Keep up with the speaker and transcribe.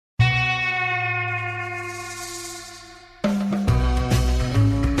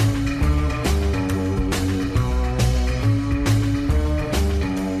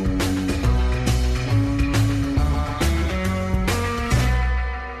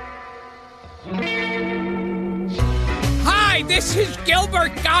Hi, this is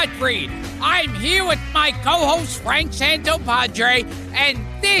Gilbert Gottfried. I'm here with my co-host Frank Santopadre,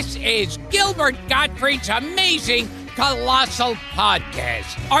 and this is Gilbert Gottfried's amazing Colossal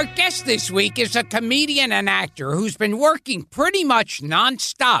Podcast. Our guest this week is a comedian and actor who's been working pretty much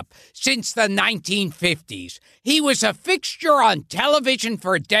nonstop since the 1950s. He was a fixture on television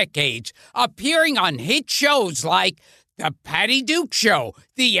for decades, appearing on hit shows like The Patty Duke Show,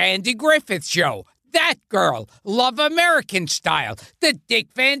 The Andy Griffith Show, That Girl, Love American Style, The Dick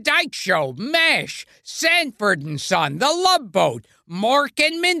Van Dyke Show, MASH, Sanford and Son, The Love Boat, Mork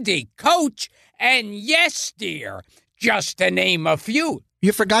and Mindy, Coach, and Yes, Dear, just to name a few.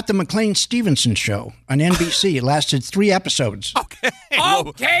 You forgot the McLean Stevenson Show on NBC. It lasted 3 episodes.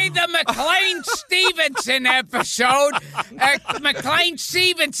 Okay, the McLean Stevenson episode. McLean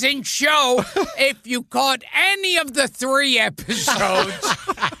Stevenson Show. If you caught any of the 3 episodes,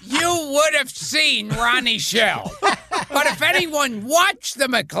 you would have seen Ronnie Schell. But if anyone watched the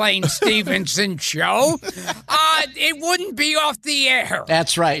McLean Stevenson Show, it wouldn't be off the air.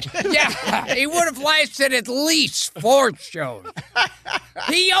 That's right. Yeah, it would have lasted at least 4 shows.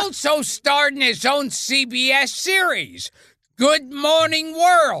 He also starred in his own CBS series, Good Morning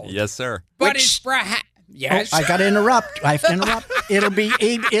World. Yes, sir. But it's perhaps... Yes. Oh, I got to interrupt. I have to interrupt.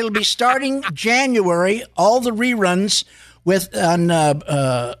 It'll be starting January. All the reruns with on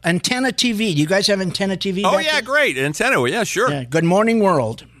Antenna TV. Do you guys have Antenna TV? Oh yeah, great Antenna. Yeah, sure. Yeah, Good Morning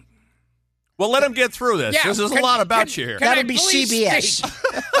World. Well, let him get through this. Yeah, This is a lot about you here. That'll be CBS.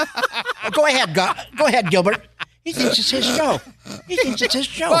 Go ahead, Gilbert. He thinks it's his show.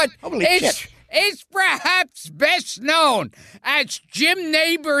 But Holy shit. it's perhaps best known as Jim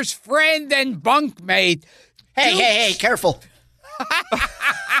Neighbor's friend and bunkmate. Hey, careful.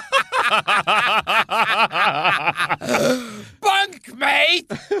 Bunkmate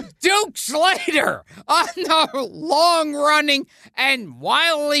Duke Slater on the long-running and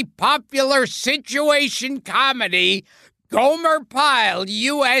wildly popular situation comedy Gomer Pyle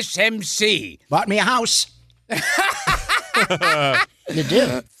USMC. Bought me a house. You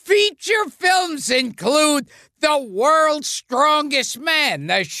did. Feature films include The World's Strongest Man,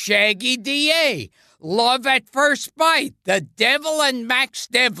 The Shaggy DA, Love at First Bite, The Devil and Max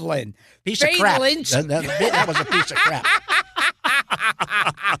Devlin. Piece of crap. That was a piece of crap.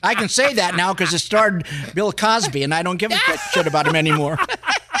 I can say that now because it starred Bill Cosby, and I don't give a shit about him anymore.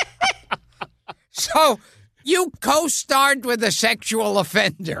 So, you co-starred with a sexual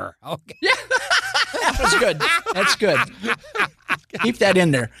offender. Okay. That's good. That's good. Keep that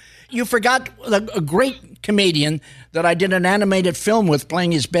in there. You forgot a great comedian that I did an animated film with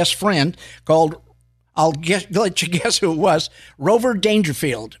playing his best friend called, let you guess who it was, Rover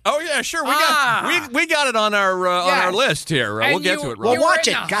Dangerfield. Oh yeah, sure. We got it on our list here. We'll get to it. Rob. Well, watch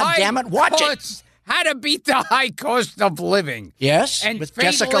it. God damn it, watch it. How to Beat the High Cost of Living. Yes, and with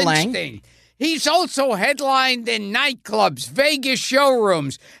Fatal Jessica Lange. Instinct. He's also headlined in nightclubs, Vegas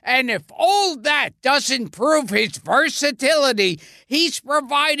showrooms, and if all that doesn't prove his versatility, he's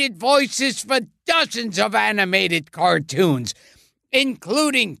provided voices for dozens of animated cartoons,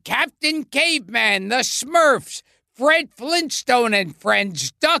 including Captain Caveman, The Smurfs, Fred Flintstone and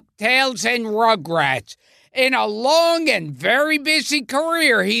Friends, DuckTales, and Rugrats. In a long and very busy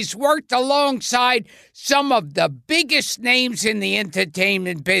career, he's worked alongside some of the biggest names in the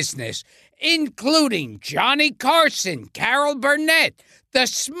entertainment business, including Johnny Carson, Carol Burnett, the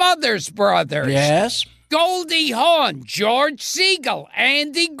Smothers Brothers, yes, Goldie Hawn, George Segal,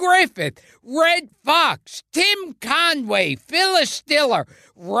 Andy Griffith, Red Fox, Tim Conway, Phyllis Diller,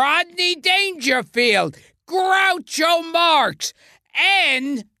 Rodney Dangerfield, Groucho Marx,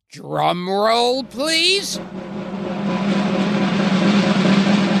 and, drum roll please,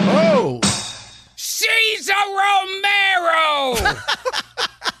 Cesar Romero!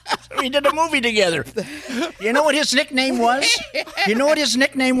 We did a movie together. You know what his nickname was? You know what his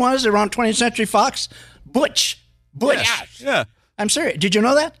nickname was around 20th Century Fox? Butch. Yes. Yeah. I'm serious. Did you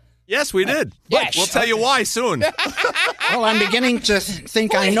know that? Yes, we did. Yes. We'll tell you why soon. Well, I'm beginning to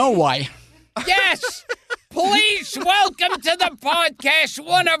think I know why. Yes! Please welcome to the podcast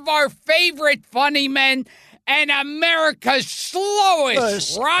one of our favorite funny men and America's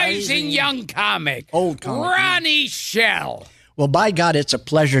slowest rising young comic, Old comic, Ronnie Schell. Well, by God, it's a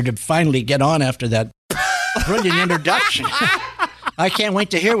pleasure to finally get on after that brilliant introduction. I can't wait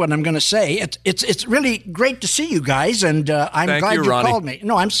to hear what I'm going to say. It's really great to see you guys, and I'm glad you called me.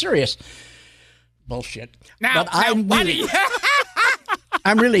 No, I'm serious. Bullshit. Now, I'm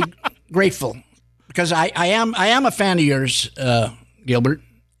really grateful because I am a fan of yours, Gilbert,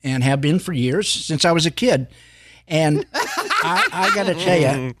 and have been for years since I was a kid. And I got to tell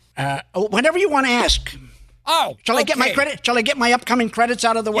you, whenever you want to ask Oh, Shall I get my credit? Shall I get my upcoming credits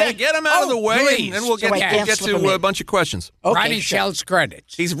out of the way? Yeah, get them out of the way, please. and then we'll get to a bunch of questions. Okay, Ronnie Schell's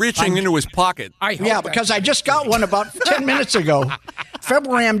credits. He's reaching into his pocket. Because I just got one about 10 minutes ago.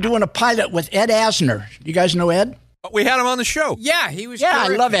 February, I'm doing a pilot with Ed Asner. You guys know Ed? We had him on the show. Yeah, he was. Yeah,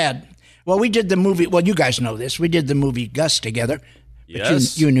 terrific. I love Ed. Well, we did the movie. Well, you guys know this. We did the movie Gus together.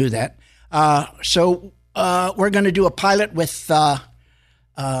 Yes. You knew that. So we're going to do a pilot with the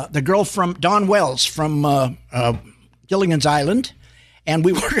girl from Dawn Wells from Gilligan's Island. And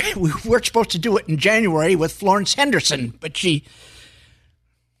we were supposed to do it in January with Florence Henderson, but she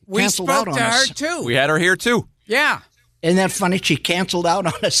canceled out on us. We spoke to her, too. We had her here, too. Yeah. Isn't that funny? She canceled out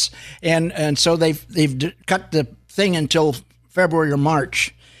on us. And so they've cut the thing until February or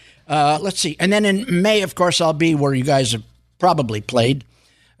March. Let's see. And then in May, of course, I'll be where you guys have probably played,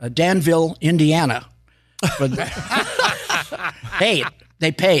 Danville, Indiana. Hey,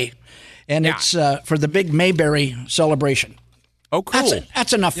 they pay. And it's for the big Mayberry celebration. Oh, cool.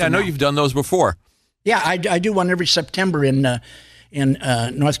 That's enough for I know now. you've done those before. Yeah, I do one every September in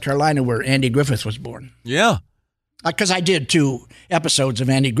North Carolina where Andy Griffith was born. Yeah. Because I did 2 episodes of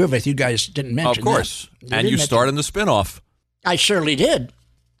Andy Griffith. You guys didn't mention Of course. that. And you starred in the spinoff. I surely did.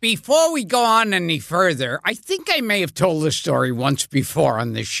 Before we go on any further, I think I may have told this story once before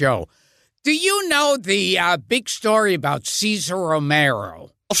on this show. Do you know the big story about Cesar Romero?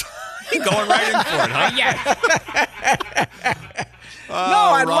 You're going right in for it, huh? Yes. No,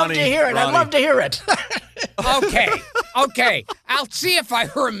 I'd love to hear it. Ronnie. I'd love to hear it. Okay. I'll see if I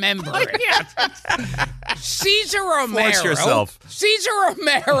remember it. Cesar Romero. Force yourself. Cesar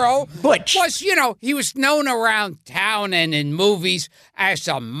Romero Butch. was, he was known around town and in movies as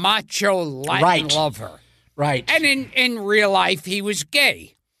a macho Latin lover. Right. And in real life, he was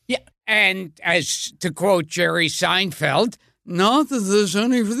gay. Yeah. And as to quote Jerry Seinfeld, not that there's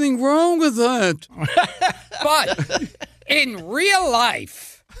anything wrong with that. But in real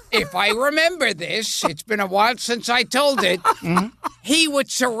life, if I remember this, it's been a while since I told it, he would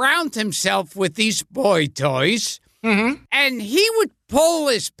surround himself with these boy toys, and he would pull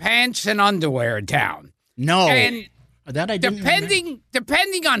his pants and underwear down. No. And that I didn't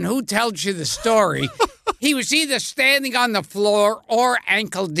depending on who tells you the story, he was either standing on the floor or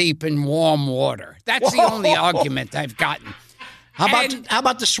ankle deep in warm water. That's the only argument I've gotten. How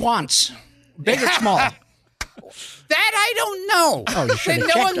about the Swans? Big or small? That I don't know. Oh, you should have No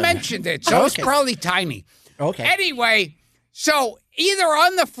checked one on mentioned that. it, so it's Okay. probably tiny. Okay. Anyway, so either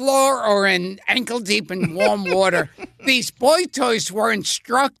on the floor or in ankle deep in warm water, these boy toys were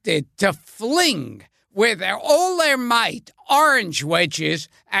instructed to fling with all their might orange wedges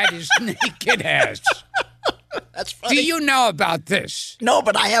at his naked ass. That's funny. Do you know about this? No,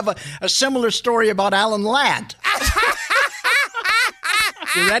 but I have a similar story about Alan Ladd.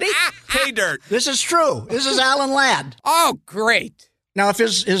 You ready? Pay dirt. This is true. This is Alan Ladd. Oh, great. Now,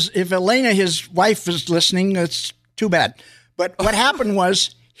 if Elena, his wife, is listening, it's too bad. But what happened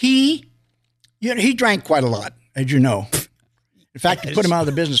was he drank quite a lot, as you know. In fact, it put him out of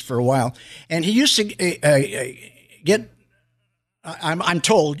the business for a while. And he used to get, I'm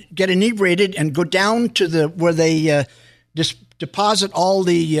told, get inebriated and go down to where they deposit all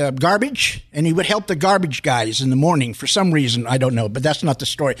the garbage, and he would help the garbage guys in the morning for some reason. I don't know, but that's not the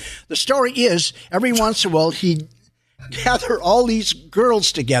story. The story is every once in a while he'd gather all these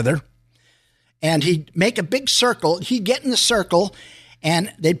girls together, and he'd make a big circle. He'd get in the circle,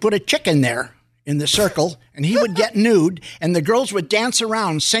 and they'd put a chicken there in the circle, and he would get nude, and the girls would dance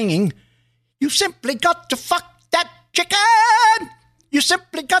around singing, "You simply got to fuck that chicken! You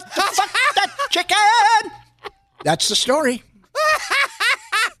simply got to fuck that chicken!" That's the story.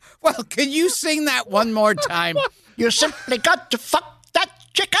 Well, can you sing that one more time? You simply got to fuck that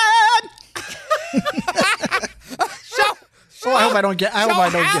chicken! I hope I don't get sued.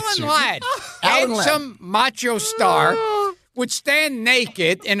 Alan Alan handsome macho star, would stand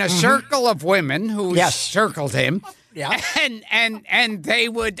naked in a circle of women who circled him. Yeah. And they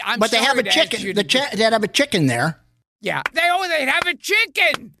would. But they have a chicken. They'd have a chicken there. Yeah. They'd have a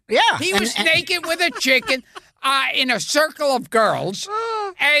chicken. Yeah. He was naked with a chicken in a circle of girls.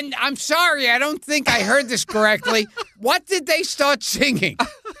 And I'm sorry, I don't think I heard this correctly. What did they start singing?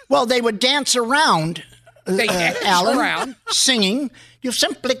 Well, they would dance around. They danced Alan, around. singing, "You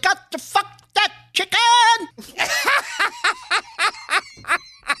simply got to fuck that chicken."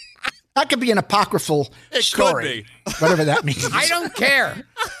 That could be an apocryphal story. Could be. Whatever that means. I don't care.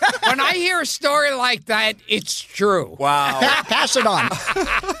 When I hear a story like that, it's true. Wow. Pass it on.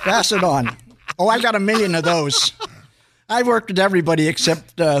 Pass it on. Oh, I've got a million of those. I've worked with everybody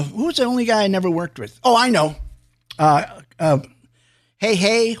except, who's the only guy I never worked with? Oh, I know.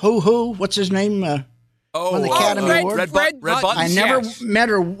 Hey, hoo, what's his name? won the Academy Award. Red Buttons. I never met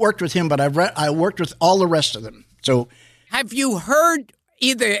or worked with him, but I worked with all the rest of them. So, have you heard,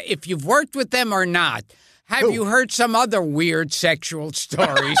 either if you've worked with them or not, have you heard some other weird sexual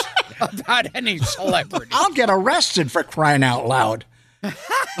stories about any celebrity? I'll get arrested for crying out loud.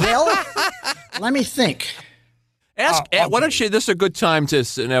 Well, let me think. Why don't you? This is a good time to.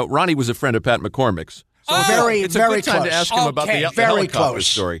 Now, Ronnie was a friend of Pat McCormick's. So it's a good time to ask him about the helicopter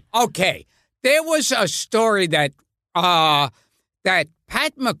story. Okay. There was a story that Pat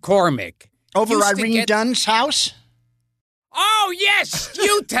McCormick over Irene Dunn's house. Oh yes,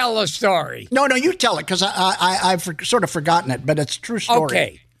 you tell a story. No, you tell it because I've sort of forgotten it, but it's a true story.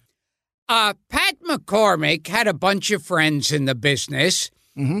 Okay. Pat McCormick had a bunch of friends in the business,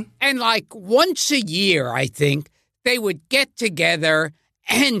 and like once a year, I think they would get together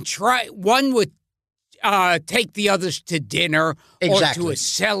and try. One would take the others to dinner or to a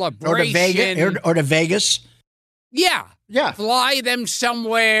celebration. Or to Vegas. Yeah. Yeah. Fly them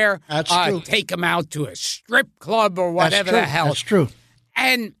somewhere. That's true. Take them out to a strip club or whatever the hell. That's true.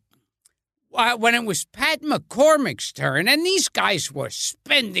 And when it was Pat McCormick's turn, and these guys were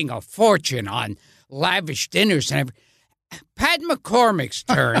spending a fortune on lavish dinners and everything. Pat McCormick's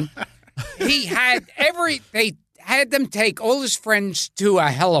turn, they had them take all his friends to a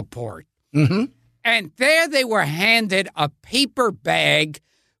heliport. Mm-hmm. And there they were handed a paper bag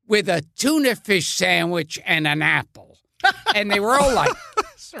with a tuna fish sandwich and an apple. And they were all like,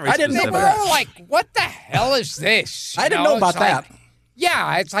 I didn't know they were all like, what the hell is this? I didn't know about that.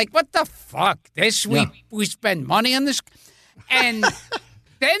 Yeah, it's like, what the fuck? We spend money on this. And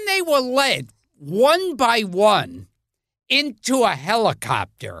then they were led one by one into a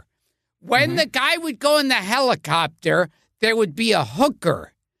helicopter. When the guy would go in the helicopter, there would be a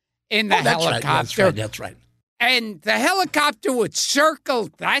hooker in the helicopter. That's right. And the helicopter would circle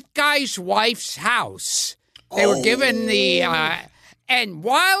that guy's wife's house. They were given the... and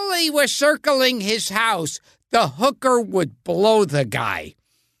while they were circling his house, the hooker would blow the guy.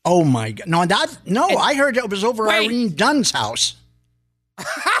 Oh, my God. I heard it was over Irene Dunn's house.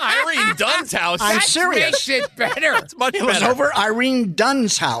 Irene Dunn's house? I'm serious. Makes it better. It's much better. It was over Irene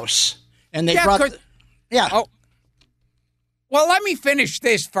Dunn's house. And they brought... Oh. Well, let me finish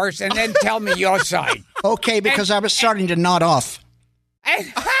this first and then tell me your side. Okay, because I was starting to nod off.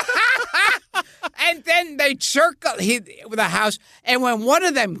 And then they'd circle the house. And when one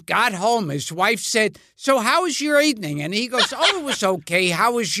of them got home, his wife said, "So how was your evening?" And he goes, "Oh, it was okay.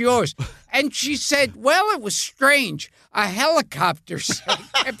 How was yours?" And she said, "Well, it was strange. A helicopter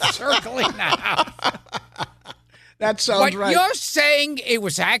kept circling the house." That sounds right. But you're saying it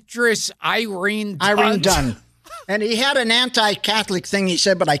was actress Irene Dunn. Irene Dunn. And he had an anti-Catholic thing he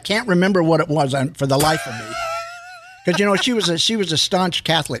said, but I can't remember what it was for the life of me. Because she was a staunch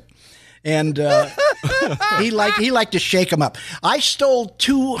Catholic, and he liked to shake him up. I stole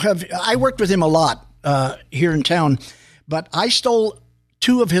I worked with him a lot here in town, but I stole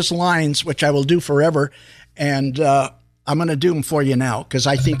two of his lines, which I will do forever, and I'm going to do them for you now because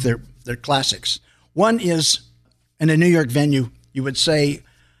I think they're classics. One is in a New York venue, you would say,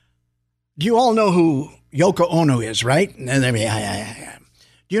 "Do you all know who Yoko Ono is, right?" And then, yeah.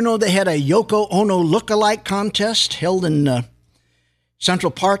 Do you know they had a Yoko Ono look-alike contest held in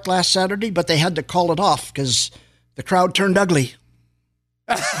Central Park last Saturday, but they had to call it off because the crowd turned ugly.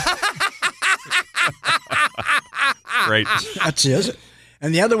 Great. That's it.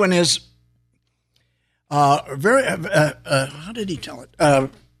 And the other one is how did he tell it?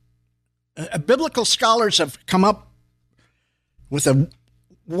 Biblical scholars have come up with a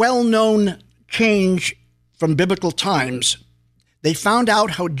well-known change from biblical times. They found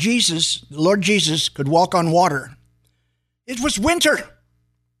out how the Lord Jesus, could walk on water. It was winter.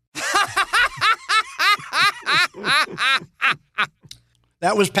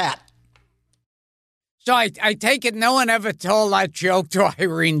 That was Pat. So I take it no one ever told that joke to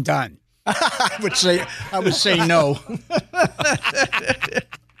Irene Dunn. I would say no.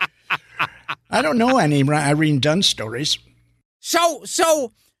 I don't know any Irene Dunn stories.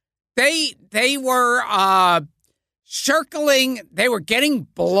 So they were circling. They were getting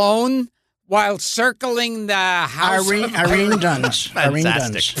blown while circling the house. Irene Dunn's.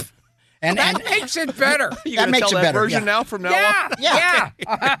 Fantastic. And that makes it better. You that makes tell it that better version now from now on? Yeah.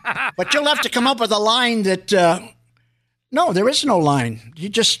 But you'll have to come up with a line that. No, there is no line. You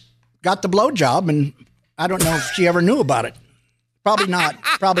just got the blowjob, and I don't know if she ever knew about it. Probably not.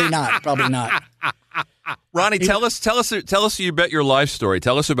 Ronnie, tell us your Bet Your Life story.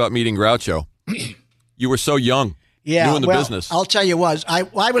 Tell us about meeting Groucho. You were so young. doing the business. I'll tell you what,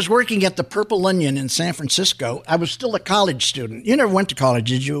 I was working at the Purple Onion in San Francisco. I was still a college student. You never went to college,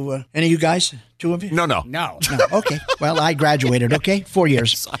 did you? Any of you guys? Two of you? No. Okay. Well, I graduated, 4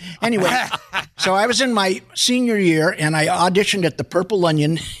 years. Anyway, so I was in my senior year, and I auditioned at the Purple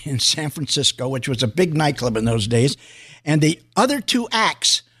Onion in San Francisco, which was a big nightclub in those days. And the other two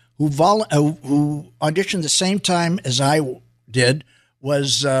acts who auditioned the same time as I did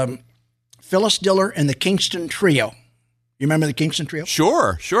was Phyllis Diller and the Kingston Trio. You remember the Kingston Trio?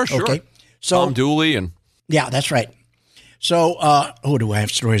 Sure. Okay. So, Tom Dooley and... Yeah, that's right. So, do I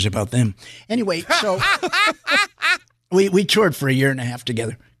have stories about them? Anyway, so we toured for a year and a half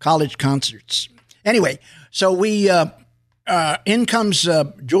together, college concerts. Anyway, so in comes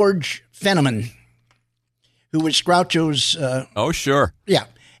George Fenneman, who was Groucho's... oh, sure. Yeah.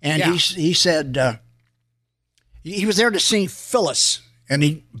 And he said he was there to see Phyllis, and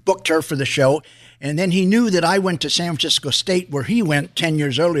he booked her for the show. And then he knew that I went to San Francisco State, where he went 10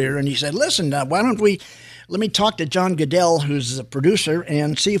 years earlier. And he said, listen, why don't let me talk to John Goodell, who's the producer,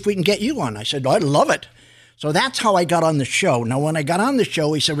 and see if we can get you on. I said, I'd love it. So that's how I got on the show. Now, when I got on the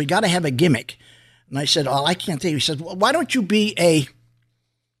show, he said, we got to have a gimmick. And I said, I can't think. He said, well, why don't you be a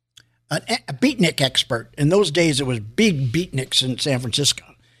beatnik expert? In those days, it was big beatniks in San Francisco.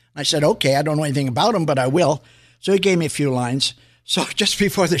 I said, okay, I don't know anything about them, but I will. So he gave me a few lines. So just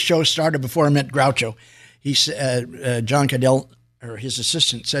before the show started, before I met Groucho, he said, John Goodell, or his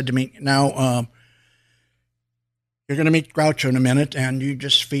assistant, said to me, now, you're going to meet Groucho in a minute, and you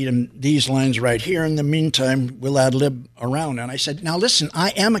just feed him these lines right here. In the meantime, we'll ad-lib around. And I said, now listen, I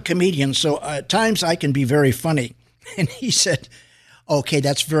am a comedian, so at times I can be very funny. And he said, okay,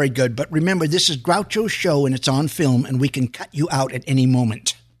 that's very good. But remember, this is Groucho's show, and it's on film, and we can cut you out at any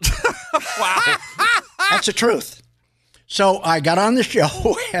moment. Wow. That's the truth. So I got on the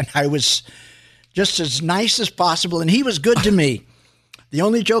show, and I was just as nice as possible, and he was good to me. The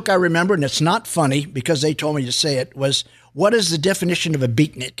only joke I remember, and it's not funny because they told me to say it, was, what is the definition of a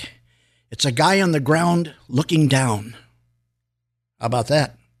beatnik? It's a guy on the ground looking down. How about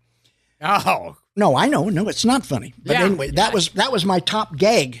that? Oh. No, I know. No, it's not funny. But anyway, that was my top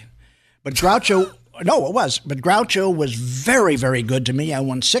gag. But Groucho... No, it was. But Groucho was very, very good to me. I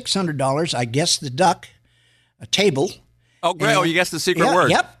won $600. I guessed the duck, a table. Oh, great. You guessed the secret word.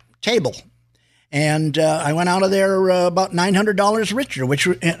 Yep, table. And I went out of there about $900 richer, which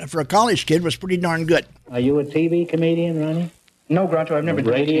for a college kid was pretty darn good. Are you a TV comedian, Ronnie? No, Groucho, I've never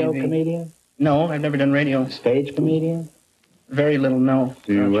done radio TV. Comedian? No, I've never done radio. Stage comedian? Very little, no.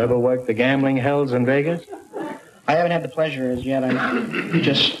 Do you ever work the gambling hells in Vegas? I haven't had the pleasure as yet. I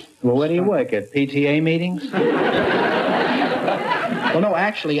just... Well, where do you work, at PTA meetings? Well, no,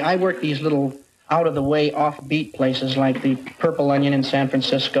 actually, I work these little out-of-the-way, off-beat places like the Purple Onion in San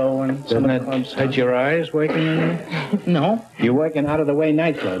Francisco and some of the clubs. Doesn't that hurt your eyes working in there? No. You work in out-of-the-way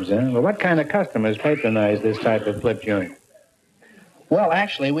nightclubs, huh? Well, what kind of customers patronize this type of flip joint? Well,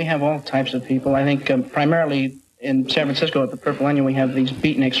 actually, we have all types of people. I think primarily in San Francisco at the Purple Onion, we have these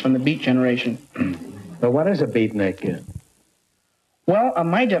beatniks from the Beat generation. Well, what is a beatnik? Well,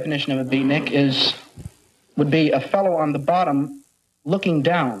 my definition of a beatnik would be a fellow on the bottom looking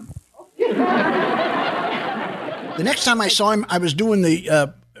down. The next time I saw him, I was doing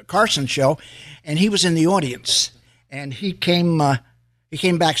the Carson show, and he was in the audience. And he came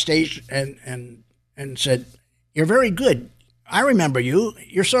backstage and said, "You're very good. I remember you.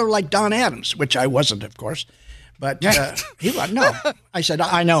 You're sort of like Don Adams," which I wasn't, of course. But he was, no. I said,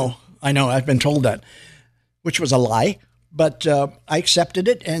 I know. I've been told that, which was a lie. But I accepted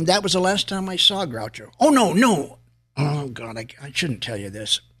it, and that was the last time I saw Groucho. Oh, no. Oh, God, I shouldn't tell you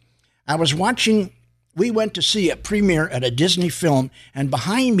this. I was watching, we went to see a premiere at a Disney film, and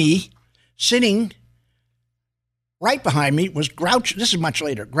behind me, sitting right behind me, was Groucho. This is much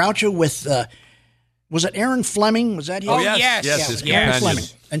later. Groucho with, was it Aaron Fleming? Was that him? Oh, yes. Yeah, His Aaron companion. Fleming.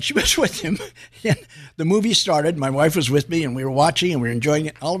 And she was with him. And the movie started. My wife was with me, and we were watching, and we were enjoying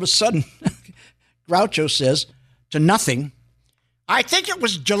it. All of a sudden, Groucho says to nothing, "I think it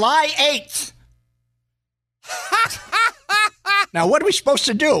was July 8th. Now, what are we supposed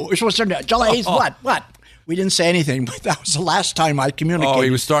to do? We're supposed to do July 8th what? We didn't say anything, but that was the last time I communicated. Oh, he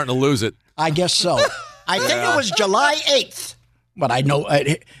was starting to lose it. I guess so. I think it was July 8th. But I know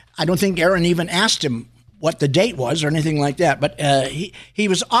I don't think Aaron even asked him what the date was or anything like that. But he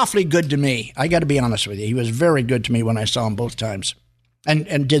was awfully good to me. I got to be honest with you. He was very good to me when I saw him both times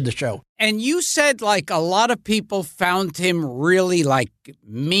and did the show. And you said, like, a lot of people found him really, like,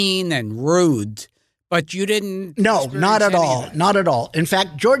 mean and rude. But you didn't? No, not at all. Not at all. In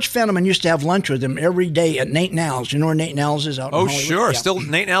fact, George Fenneman used to have lunch with him every day at Nate Now's. You know where Nate Now's is out in Hollywood? Sure. Yeah. Still,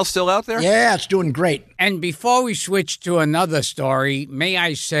 Nate Now's still out there? Yeah, it's doing great. And before we switch to another story, may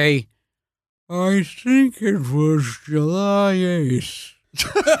I say, I think it was July 8th.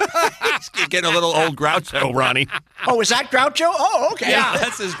 He's getting a little old Groucho, Ronnie. Oh, is that Groucho? Oh, okay. Yeah,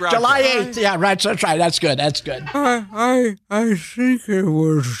 that's his Groucho. July 8th. Yeah, right. That's right. That's good. That's good. I think it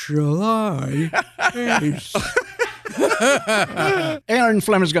was July 8th. Aaron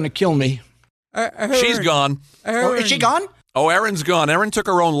Fleming's going to kill me. She's gone. Oh, is she gone? Oh, Erin's gone. Erin took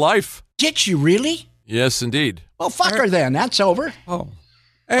her own life. Did she really? Yes, indeed. Well, fuck her then. That's over. Oh.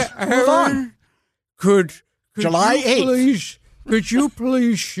 Move on. Could July you 8th. Could you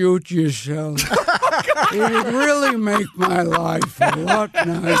please shoot yourself? It would really make my life a lot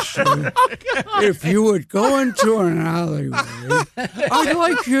nicer if you would go into an alleyway. I'd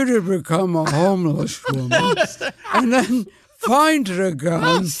like you to become a homeless woman and then find the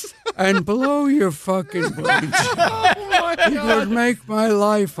gun and blow your fucking brains out. It would make my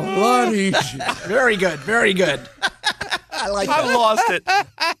life a lot easier. Very good. Very good. I like that. I lost it.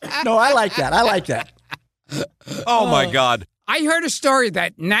 No, I like that. I like that. Oh, my God. I heard a story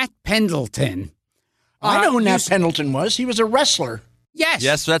that Nat Pendleton. I know who Nat Pendleton was. He was a wrestler. Yes.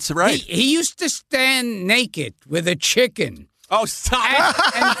 Yes, that's right. He used to stand naked with a chicken. Oh, stop.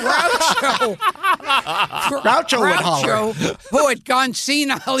 And Groucho would holler. Who had gone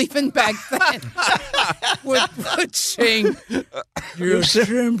senile even back then, would sing, you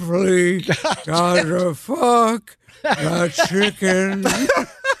simply gotta fuck that chicken.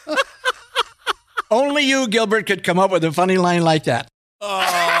 Only you, Gilbert, could come up with a funny line like that. Oh,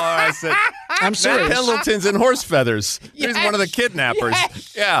 that's it. I'm serious. Nat Pendleton's in horse feathers. Yes. He's one of the kidnappers.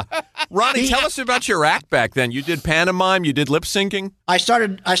 Yes. Yeah. Ronnie, tell us about your act back then. You did pantomime. You did lip syncing. I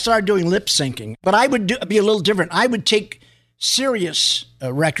started doing lip syncing, but I would be a little different. I would take serious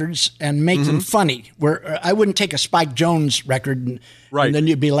records and make them funny. Where I wouldn't take a Spike Jones record and then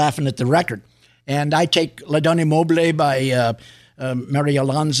you'd be laughing at the record. And I take La Donna Mobile by Mary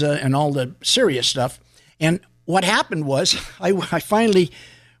Alonza and all the serious stuff. And what happened was I finally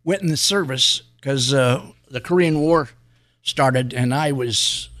went in the service because the Korean War started and I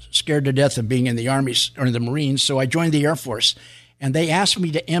was scared to death of being in the Army or in the Marines. So I joined the Air Force and they asked me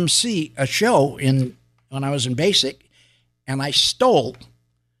to MC a show when I was in basic, and I stole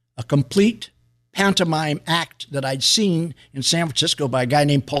a complete pantomime act that I'd seen in San Francisco by a guy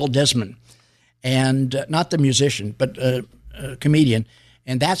named Paul Desmond, and not the musician, but a comedian.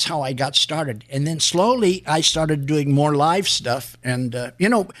 And that's how I got started. And then slowly I started doing more live stuff. And,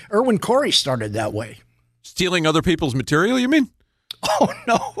 Erwin Corey started that way. Stealing other people's material, you mean? Oh,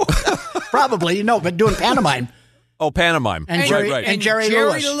 no. Probably, no, but doing pantomime. Oh, pantomime. And Jerry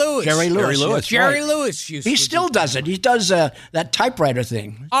Lewis. Jerry Lewis used He still does it. He does that typewriter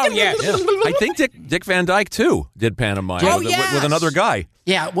thing. Oh, yes. Yeah. I think Dick Van Dyke, too, did pantomime with another guy.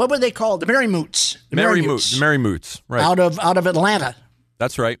 Yeah, what were they called? The Merry Moots. The Merry Moots, right. Out of Atlanta.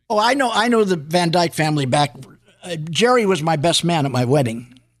 That's right. Oh, I know the Van Dyke family back. Jerry was my best man at my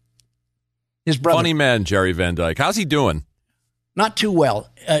wedding. His brother. Funny man, Jerry Van Dyke. How's he doing? Not too well.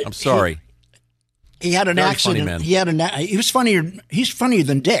 I'm sorry. He had an accident. Funny man. He was funnier. He's funnier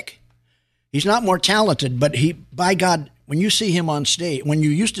than Dick. He's not more talented, but by God, when you used to see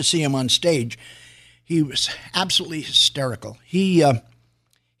him on stage, he was absolutely hysterical. He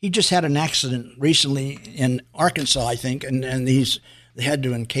just had an accident recently in Arkansas, I think, and they had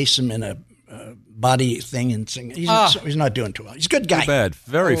to encase him in a body thing and sing. He's not doing too well. He's a good guy. Too bad.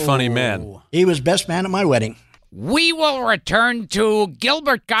 Very funny man. He was best man at my wedding. We will return to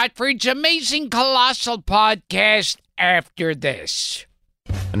Gilbert Gottfried's Amazing Colossal podcast after this.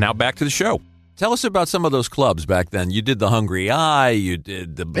 And now back to the show. Tell us about some of those clubs back then. You did the Hungry Eye. You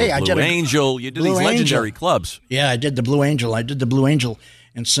did the Blue Angel. You did these legendary clubs. Yeah, I did the Blue Angel.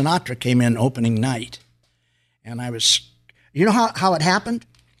 And Sinatra came in opening night. And I was, you know how it happened?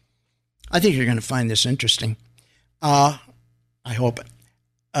 I think you're going to find this interesting. I hope.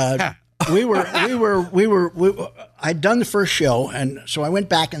 I'd done the first show, and so I went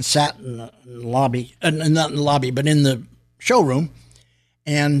back and sat in the lobby, not in the lobby, but in the showroom,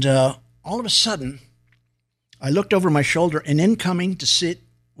 and all of a sudden, I looked over my shoulder, and incoming to sit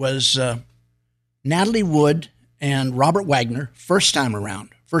was Natalie Wood and Robert Wagner, first time around.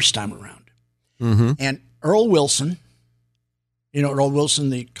 Mm-hmm. And Earl Wilson, Earl Wilson,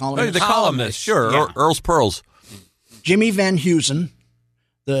 the columnist. The columnist, sure, yeah. Earl's Pearls. Jimmy Van Heusen,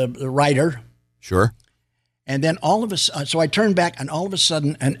 the writer. Sure. And then all of a sudden, so I turned back, and all of a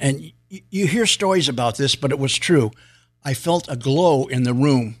sudden, and you hear stories about this, but it was true. I felt a glow in the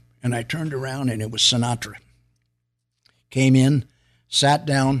room, and I turned around, and it was Sinatra. Came in, sat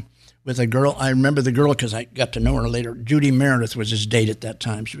down with a girl. I remember the girl because I got to know her later. Judy Meredith was his date at that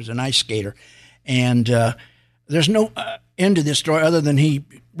time. She was an ice skater. And there's no end to this story other than he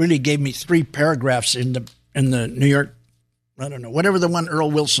really gave me 3 paragraphs in the New York, I don't know, whatever the one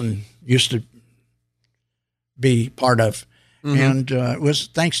Earl Wilson used to be part of. Mm-hmm. And it was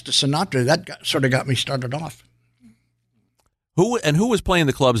thanks to Sinatra that sort of got me started off. Who was playing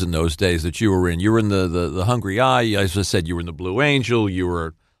the clubs in those days that you were in? You were in the Hungry Eye. As I said, you were in the Blue Angel. You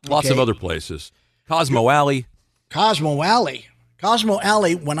were lots of other places. Cosmo Alley. Cosmo Alley. Cosmo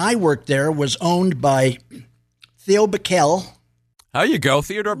Alley, when I worked there, was owned by Theo Bickel. How you go,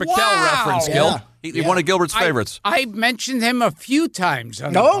 Theodore Bickel reference, Gil. He one of Gilbert's favorites. I've mentioned him a few times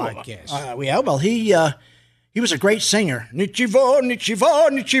on the podcast. Yeah, well, he was a great singer. Nichivo, Nichivo,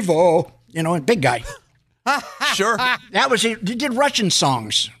 Nichivo. You know, a big guy. Sure. That was he did Russian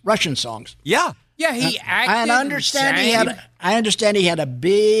songs. Yeah. Yeah, he acted. I understand he had a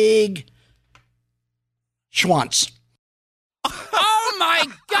big schwanz. Oh my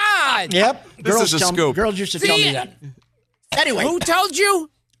God! Yep. This is a scoop. Girls used to tell me that. Anyway. Who told you?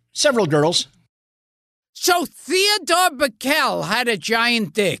 Several girls. So Theodore Bickel had a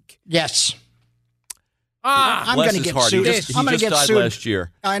giant dick. Yes. I'm going to get sued. He just died last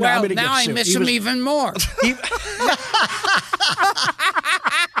year. I know. Well, now I miss him even more.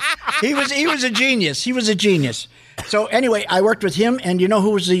 He was a genius. He was a genius. So anyway, I worked with him, and you know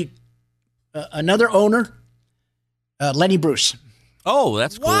who was the another owner? Lenny Bruce. Oh,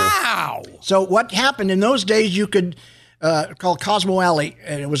 that's cool. Wow. So what happened in those days? You could call Cosmo Alley,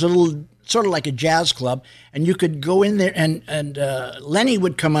 and it was a little sort of like a jazz club, and you could go in there, and Lenny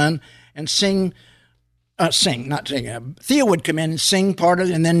would come on and sing. Theo would come in and sing part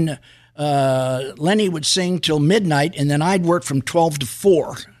of it, and then Lenny would sing till midnight, and then I'd work from 12 to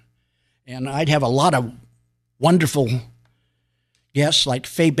 4. And I'd have a lot of wonderful guests like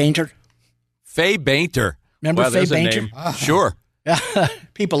Faye Bainter. Faye Bainter. Remember Faye Bainter? Sure.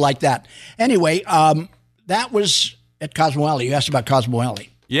 People like that. Anyway, that was at Cosmo Alley. You asked about Cosmo Alley.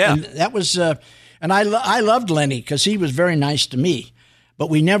 Yeah. And that was, and I loved Lenny because he was very nice to me, but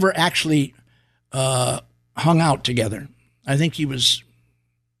we never actually hung out together. I think he was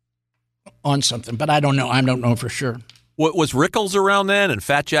on something, but I don't know. I don't know for sure. What was Rickles around then, and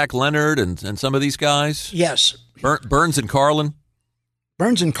Fat Jack Leonard, and some of these guys? Yes. Burns and Carlin?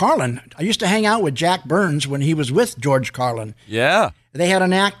 Burns and Carlin. I used to hang out with Jack Burns when he was with George Carlin. Yeah. They had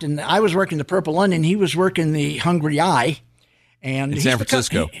an act, and I was working the Purple Onion. He was working the Hungry Eye. And in San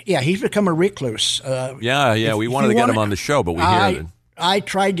Francisco. He's become a recluse. We wanted to get him on the show, but we heard it. I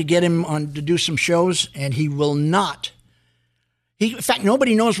tried to get him on to do some shows, and he will not. In fact,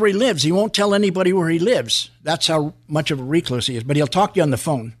 nobody knows where he lives. He won't tell anybody where he lives. That's how much of a recluse he is. But he'll talk to you on the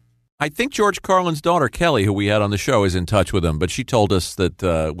phone. I think George Carlin's daughter, Kelly, who we had on the show, is in touch with him, but she told us that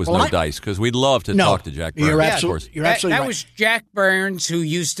was no dice, because we'd love to talk to Jack Burns. You're absolutely right. That was Jack Burns, who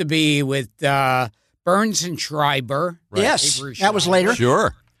used to be with Burns and Schreiber. Right. Yes, that was later.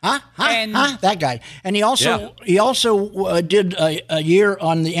 Sure. That guy. And he also did a year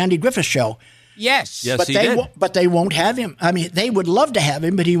on the Andy Griffith Show. Yes, but he did. But they won't have him. I mean, they would love to have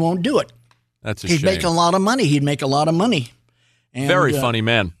him, but he won't do it. That's a shame. He'd make a lot of money. And, very funny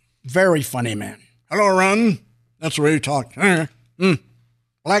man. Very funny man. Hello, Ron. That's the way you talk.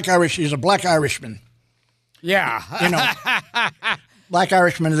 Black Irish. He's a black Irishman. Yeah. You know, black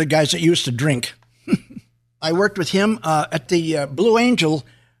Irishmen are the guys that used to drink. I worked with him at the Blue Angel.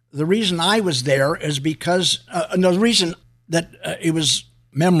 The reason I was there is because, and the reason that it was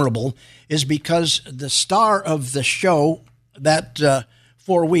memorable is because the star of the show that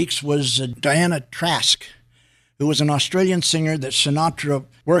 4 weeks was Diana Trask, who was an Australian singer that Sinatra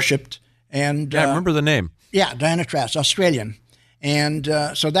worshipped. And I remember the name. Yeah, Diana Trask, Australian. And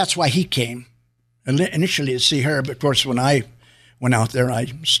so that's why he came initially to see her. But of course, when I went out there, I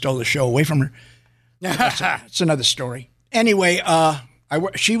stole the show away from her. It's another story. Anyway,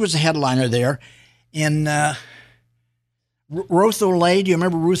 she was the headliner there. And Ruth Olay, do you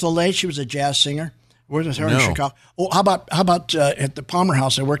remember Ruth Olay? She was a jazz singer. I worked with her in Chicago. Oh, how about at the Palmer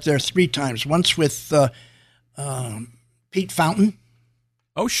House? I worked there 3 times. Once with Pete Fountain.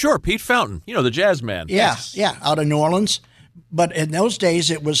 Oh, sure, Pete Fountain. You know, the jazz man. Yeah, out of New Orleans. But in those days,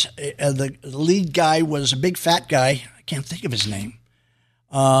 it was the lead guy was a big fat guy. I can't think of his name.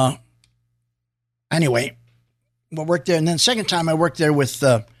 Anyway, we worked there. And then second time I worked there with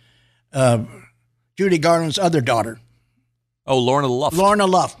Judy Garland's other daughter. Oh, Lorna Luft. Lorna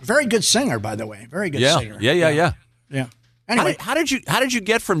Luft. Very good singer, by the way. Very good singer. Yeah. Anyway, how did you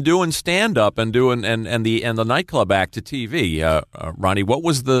get from doing stand up and doing and the nightclub act to TV, Ronnie? What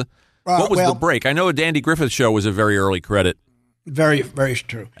was the break? I know a Dandy Griffith show was a very early credit. Very, very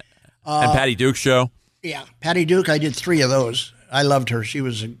true. And Patty Duke's show. Yeah, Patty Duke. I did 3 of those. I loved her. She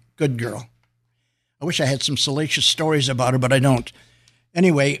was a good girl. I wish I had some salacious stories about her, but I don't.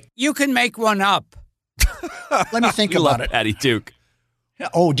 Anyway, You can make one up. let me think about it. Patty Duke.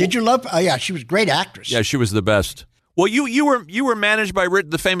 Oh, did you love? Yeah, she was a great actress. Yeah, she was the best. Well, you were managed by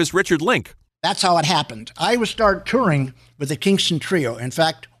the famous Richard Link. That's how it happened. I started touring with the Kingston Trio. In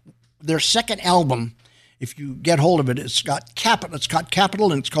fact, their second album, if you get hold of it, it's got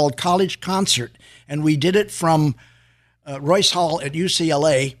Capital, and it's called College Concert. And we did it from Royce Hall at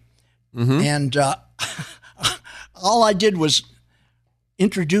UCLA. Mm-hmm. And all I did was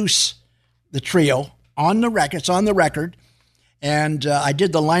introduce the trio on the record. It's on the record. And I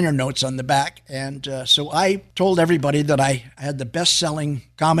did the liner notes on the back. And so I told everybody that I had the best-selling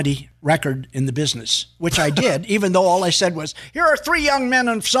comedy record in the business, which I did, even though all I said was, here are 3 young men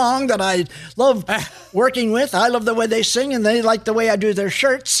in song that I love working with. I love the way they sing, and they like the way I do their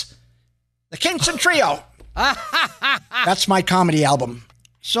shirts. The Kingston Trio. That's my comedy album.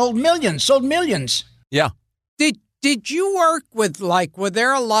 Sold millions. Yeah. Did you work with, were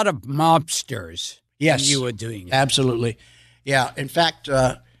there a lot of mobsters? Yes. When you were doing it? Absolutely. Yeah. In fact,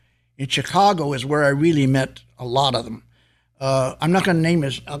 in Chicago is where I really met a lot of them. I'm not going to name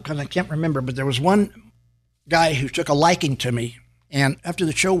his because I can't remember, but there was one guy who took a liking to me. And after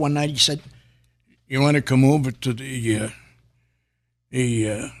the show one night, he said, you want to come over to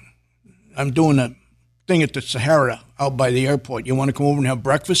I'm doing a thing at the Sahara out by the airport. You want to come over and have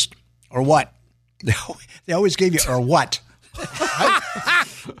breakfast or what? They always gave you, or what?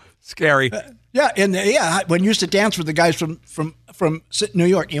 Scary. Yeah, and when you used to dance with the guys from New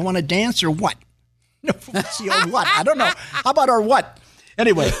York, you want to dance or what? No, or what? I don't know. How about or what?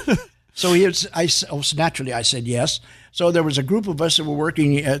 Anyway, so naturally I said yes. So there was a group of us that were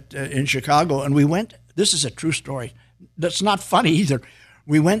working in Chicago, and we went. This is a true story. That's not funny either.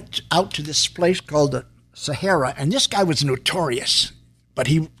 We went out to this place called the Sahara, and this guy was notorious, but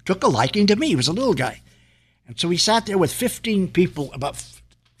he took a liking to me. He was a little guy, and so we sat there with 15 people about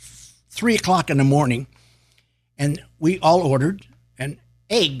 3 o'clock in the morning, and we all ordered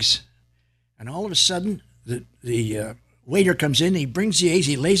eggs. And all of a sudden, the waiter comes in, he brings the eggs,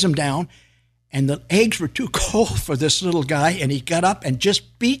 he lays them down, and the eggs were too cold for this little guy, and he got up and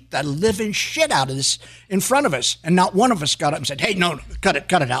just beat the living shit out of this in front of us. And not one of us got up and said, hey, no, cut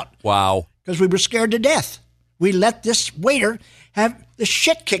it out. Wow. Because we were scared to death. We let this waiter have the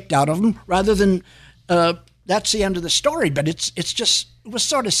shit kicked out of him rather than... that's the end of the story, but it was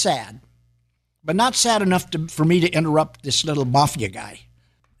sort of sad, but not sad enough for me to interrupt this little mafia guy.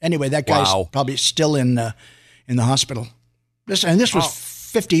 Anyway, that guy's probably still in the hospital. This was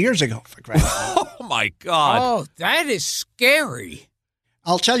 50 years ago, for crying out loud. Oh my God! Oh, that is scary.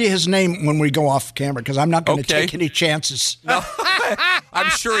 I'll tell you his name when we go off camera because I'm not going to take any chances. No. I'm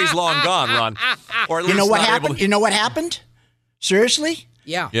sure he's long gone, Ron. Or at least you know what happened? You know what happened? Seriously?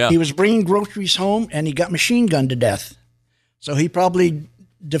 Yeah. He was bringing groceries home, and he got machine gunned to death. So he probably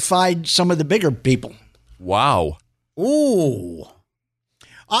defied some of the bigger people. Wow. Ooh.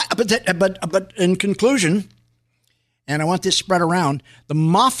 But in conclusion, and I want this spread around, the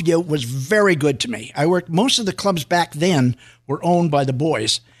mafia was very good to me. Most of the clubs back then were owned by the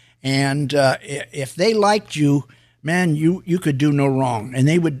boys. And if they liked you, man, you could do no wrong. And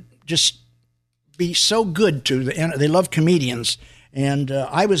they would just be so good they love comedians. And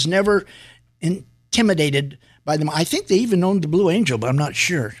I was never intimidated by them. I think they even owned the Blue Angel, but I'm not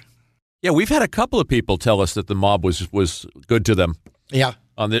sure. Yeah, we've had a couple of people tell us that the mob was good to them. Yeah.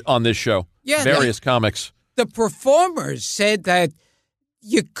 On this show. Yeah. Various comics. The performers said that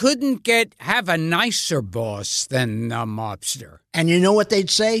you couldn't have a nicer boss than a mobster. And you know what they'd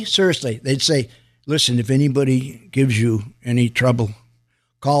say? Seriously, they'd say, listen, if anybody gives you any trouble,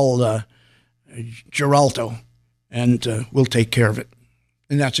 call Geraldo, and we'll take care of it.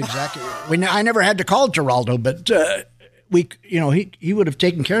 And that's exactly it. I never had to call Geraldo, but he would have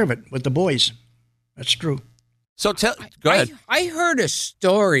taken care of it with the boys. That's true. So go ahead. I heard a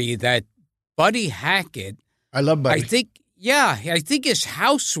story that Buddy Hackett. I love Buddy. I think his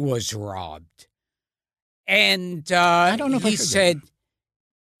house was robbed, and I don't know if he said,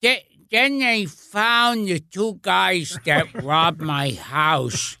 then they found the 2 guys that robbed my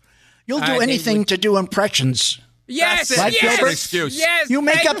house. You'll do anything to do impressions. Yes, right, yes, Gilbert? Excuse. Yes. You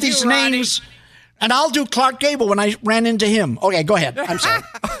make up these names, and I'll do Clark Gable when I ran into him. Okay, go ahead. I'm sorry.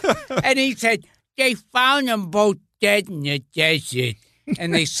 And he said, they found them both dead in the desert.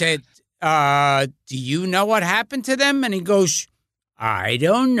 And they said, do you know what happened to them? And he goes, I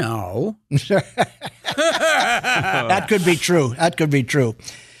don't know. That could be true. That could be true.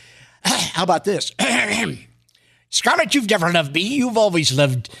 How about this? Scarlett, you've never loved me. You've always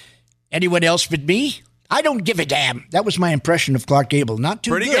loved anyone else but me. I don't give a damn. That was my impression of Clark Gable. Not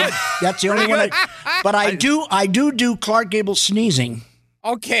too Pretty good. That's the only one. But I do Clark Gable sneezing.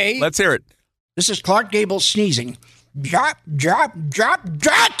 Okay. Let's hear it. This is Clark Gable sneezing. Drop,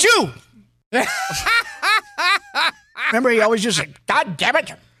 two. Remember, he always just said, God damn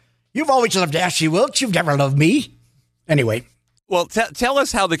it. You've always loved Ashley Wilkes. You've never loved me. Anyway. Well, tell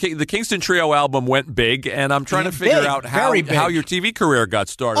us how the Kingston Trio album went big, and I'm trying to figure out how your TV career got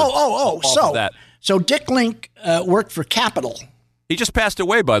started. So Dick Link worked for Capitol. He just passed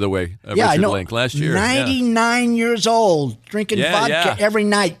away, by the way, Richard Link, last year. 99 years old, drinking vodka every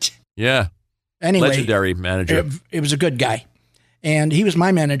night. Yeah. Anyway, legendary manager. It was a good guy. And he was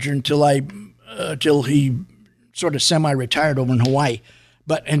my manager until he sort of semi-retired over in Hawaii.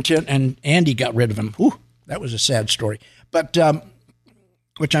 And Andy got rid of him. Whew, that was a sad story. But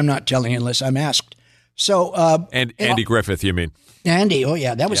which I'm not telling unless I'm asked. So and Andy Griffith, you mean? Andy,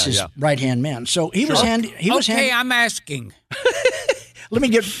 that was his right-hand man. So he was Andy. I'm asking. Let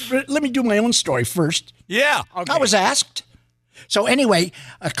me do my own story first. Yeah. Okay. I was asked. So anyway,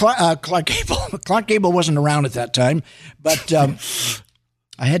 Clark Gable wasn't around at that time, but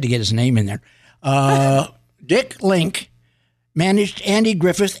I had to get his name in there. Dick Link managed Andy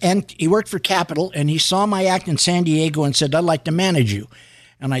Griffith, and he worked for Capitol, and he saw my act in San Diego and said, I'd like to manage you.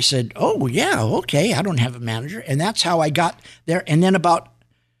 And I said, oh, yeah, okay, I don't have a manager. And that's how I got there. And then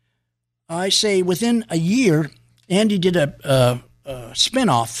within a year, Andy did a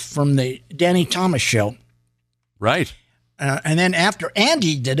spinoff from the Danny Thomas show. Right. And then after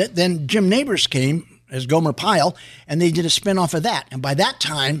Andy did it, then Jim Nabors came as Gomer Pyle, and they did a spinoff of that. And by that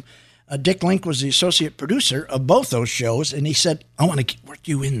time, Dick Link was the associate producer of both those shows, and he said, I want to work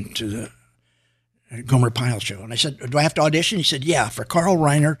you into the Gomer Pyle show. And I said, do I have to audition? He said, yeah, for Carl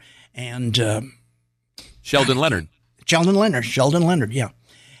Reiner and Sheldon Leonard. Sheldon Leonard, yeah.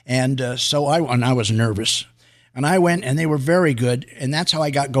 And so I was nervous. And I went, and they were very good, and that's how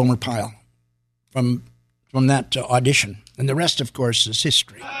I got Gomer Pyle from that audition. And the rest, of course, is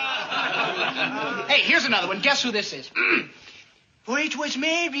history. Hey, here's another one. Guess who this is? For it was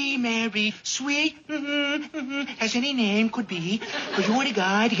Mary, Mary, sweet, as any name could be, for you're the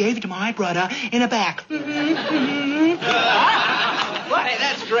guy that gave it to my brother in the back. Well, hey,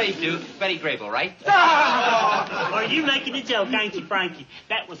 that's great, Duke. Betty Grable, right? Are you making a joke, ain't you, Frankie?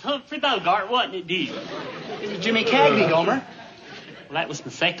 That was Humphrey Bogart, wasn't it, dude? This is Jimmy Cagney, Gomer. Well, that was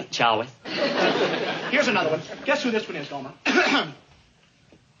my second choice. Here's another one. Guess who this one is, Gomer?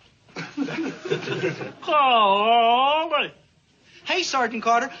 Carl. Hey, Sergeant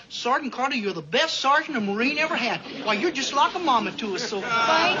Carter. Sergeant Carter, you're the best sergeant a Marine ever had. Why, you're just like a mama to us, so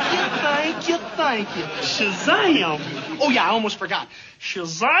thank you. Shazam! Oh, yeah, I almost forgot.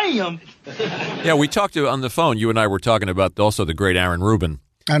 Shazam! Yeah, we talked on the phone. You and I were talking about also the great Aaron Rubin.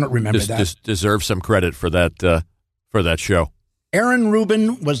 I don't remember that. Deserves some credit for that show. Aaron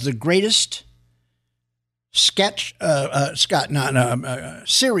Rubin was the greatest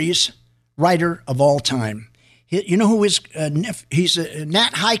series writer of all time. You know who is? He's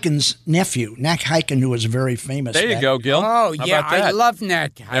Nat Hiken's nephew. Nat Hiken, who was very famous. There you go, Gil. Oh, How yeah, about that? I love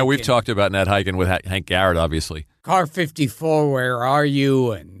Nat Hiken. Yeah, we've talked about Nat Hiken with Hank Garrett, obviously. Car 54, where are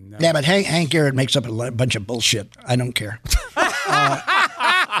you? And yeah, but Hank Garrett makes up a bunch of bullshit. I don't care.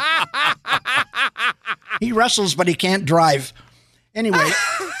 He wrestles, but he can't drive. Anyway,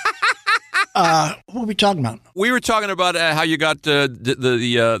 what were we talking about? We were talking about how you got the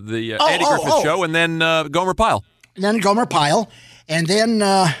Andy Griffith show, and then Gomer Pyle. And then Gomer Pyle, and then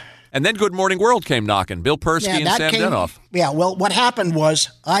Good Morning World came knocking. Bill Persky and Sam Denoff. Yeah, well, what happened was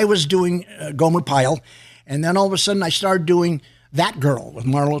I was doing Gomer Pyle, and then all of a sudden I started doing That Girl with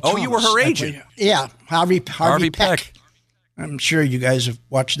Marlo Thomas. Oh, you were her agent. Yeah, Harvey Peck. I'm sure you guys have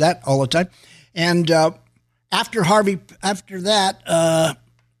watched that all the time. And after that,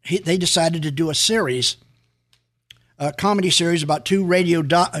 they decided to do a series, a comedy series about two radio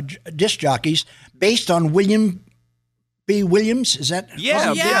disc jockeys based on William B. Williams. Is that?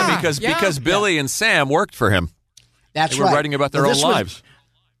 Yeah, because Billy and Sam worked for him. That's right. They were writing about their own lives.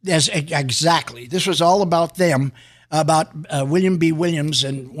 Exactly. This was all about them, about William B. Williams,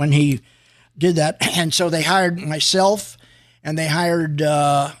 and when he did that. And so they hired myself, and they hired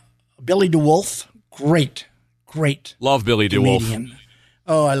Billy DeWolf. Great. Love Billy comedian. DeWolf.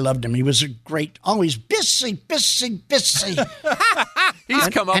 Oh, I loved him. He was great. Always busy. He's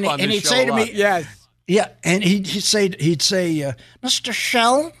come up on this show say a to lot. me, yeah, and he'd say, Mr.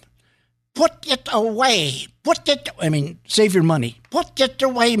 Schell, Put it away. Save your money. Put it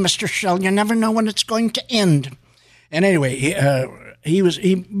away, Mr. Schell. You never know when it's going to end. And anyway,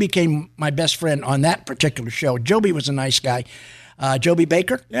 he became my best friend on that particular show. Joby was a nice guy. Joby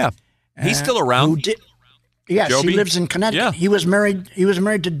Baker. Yeah. He's still around. Yes, Joby? he lives in Connecticut. Yeah. He was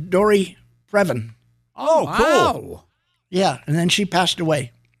married to Dory Previn. Oh, Wow. cool. Yeah, and then she passed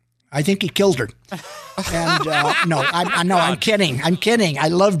away. I think he killed her. And I'm kidding. I'm kidding. I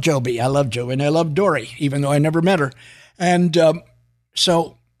love Joby. And I love Dory, even though I never met her. And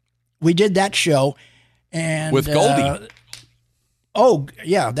so we did that show, and With Goldie.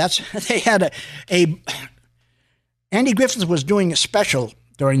 they had a Andy Griffith was doing a special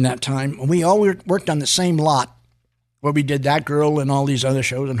during that time, and we all worked on the same lot where we did That Girl and all these other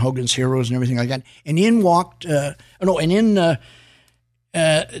shows and Hogan's Heroes and everything like that. And in walked Bill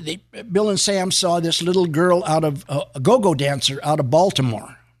and Sam saw this little girl out of a go-go dancer out of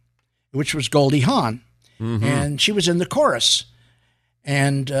Baltimore, which was Goldie Hawn, and she was in the chorus.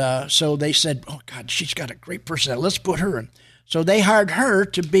 And so they said, "Oh God, she's got a great personality. Let's put her in." So they hired her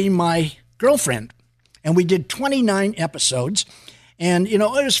to be my girlfriend, and we did 29 episodes. And it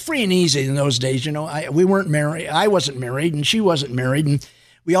was free and easy in those days. We weren't married. I wasn't married, and she wasn't married, and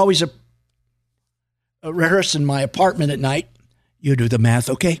we always rehearsed in my apartment at night. You do the math,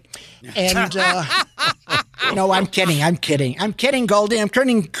 okay? And no, I'm kidding, Goldie. I'm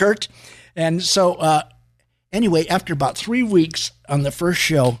turning Kurt. And so anyway, after about 3 weeks on the first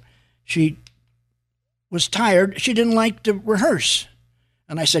show, she was tired. She didn't like to rehearse.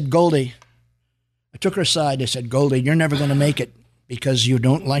 And I said, Goldie, I took her aside. I said, Goldie, you're never going to make it because you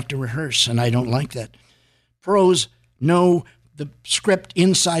don't like to rehearse, and I don't like that. Pros know the script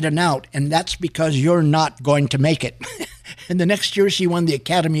inside and out, and that's because you're not going to make it. And the next year, she won the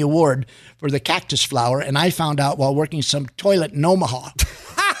Academy Award for The Cactus Flower, and I found out while working some toilet in Omaha.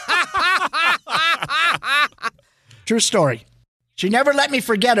 True story. She never let me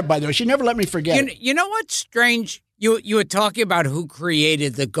forget it, by the way. She never let me forget it. You know what's strange? You were talking about who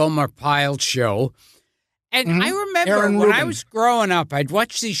created the Gomer Pyle show. And I remember Aaron when Rubin. I was growing up, I'd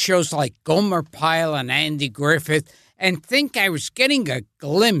watch these shows like Gomer Pyle and Andy Griffith and think I was getting a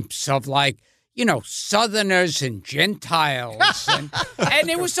glimpse of Southerners and Gentiles. And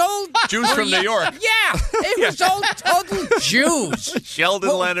it was all Jews from New York. Yeah, it was all total Jews.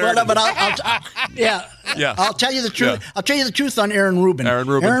 Sheldon Leonard. Well, but I'll tell you the truth. Yeah. I'll tell you the truth on Aaron Rubin.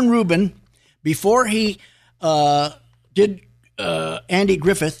 Aaron Rubin, before he did Andy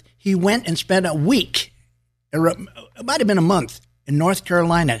Griffith, he went and spent a week, it might have been a month, in North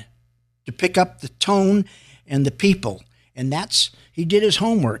Carolina to pick up the tone and the people. And he did his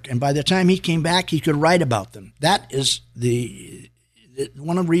homework. And by the time he came back, he could write about them. That is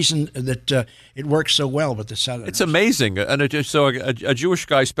one of the reasons that it works so well with the Southerners. It's amazing. And a Jewish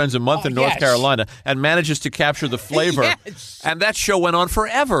guy spends a month in North Carolina and manages to capture the flavor. Yes. And that show went on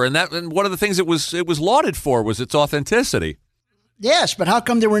forever. And one of the things it was lauded for was its authenticity. Yes, but how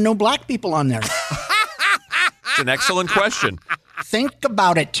come there were no black people on there? It's an excellent question. Think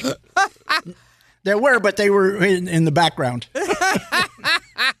about it. There were, but they were in the background.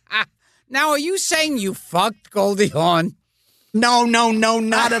 Now, are you saying you fucked Goldie Hawn? No,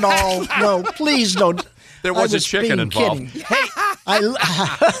 not at all. No, please don't. There was a I chicken being involved. Kidding. Hey,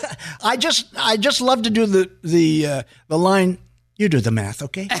 I just love to do the line. You do the math,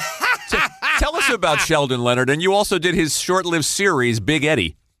 okay? Tell us about Sheldon Leonard, and you also did his short-lived series, Big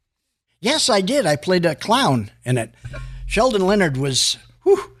Eddie. Yes, I did. I played a clown in it. Sheldon Leonard was,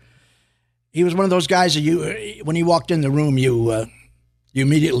 he was one of those guys that when he walked in the room, you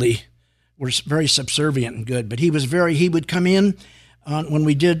immediately were very subservient and good. But he would come in when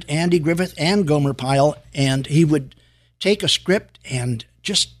we did Andy Griffith and Gomer Pyle, and he would take a script and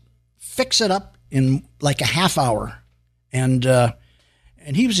just fix it up in like a half hour. And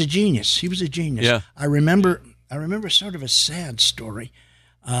he was a genius. Yeah. I remember sort of a sad story.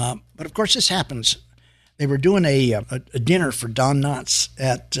 But of course, this happens. They were doing a dinner for Don Knotts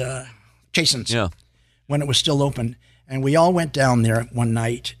at Chasen's when it was still open, and we all went down there one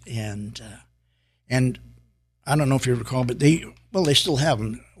night. And I don't know if you recall, but they still have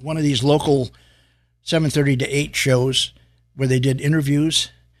them. One of these local 7:30 to 8 shows where they did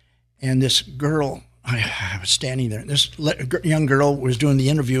interviews, and this girl, I was standing there. This young girl was doing the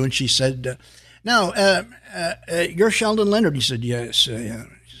interview, and she said, "Now, you're Sheldon Leonard." He said, "Yes."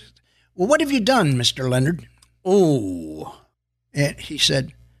 Well, what have you done, Mr. Leonard? Oh. And he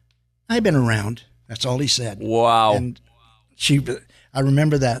said, "I've been around." That's all he said. Wow. And I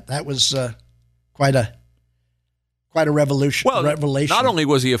remember that. That was quite a revelation. Well, not only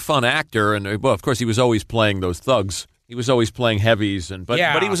was he a fun actor, and of course he was always playing those thugs, He was always playing heavies,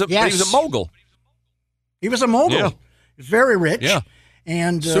 but he was a mogul. He was a mogul. Yeah. He was very rich. Yeah.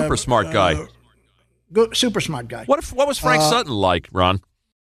 And super smart guy. Super smart guy. What was Frank Sutton like, Ron?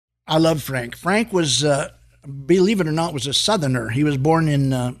 I love Frank. Frank was, believe it or not, was a Southerner. He was born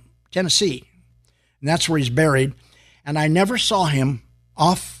in Tennessee, and that's where he's buried. And I never saw him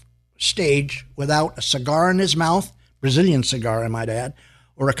off stage without a cigar in his mouth, Brazilian cigar, I might add,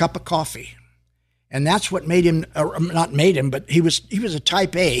 or a cup of coffee. And that's what made him, not made him, but he was a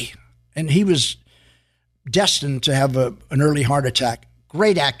type A, and he was destined to have an early heart attack.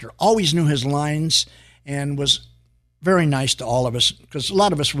 Great actor, always knew his lines, and was very nice to all of us, because a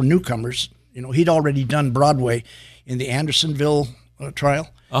lot of us were newcomers. You know, he'd already done Broadway in the Andersonville trial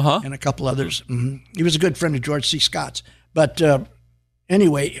and a couple others. Mm-hmm. He was a good friend of George C. Scott's. But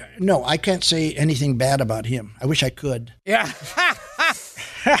anyway, no, I can't say anything bad about him. I wish I could. Yeah.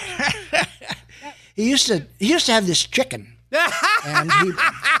 He used to have this chicken. And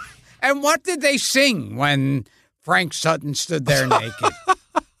And what did they sing when Frank Sutton stood there naked?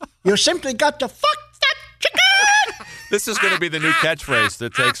 You simply got to fuck that chicken. This is going to be the new catchphrase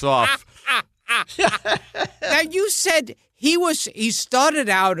that takes off. Now, you said he started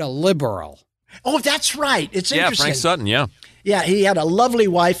out a liberal. Oh, that's right. It's interesting. Frank Sutton, yeah. Yeah, he had a lovely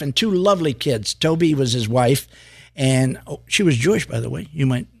wife and 2 lovely kids. Toby was his wife, and she was Jewish, by the way. You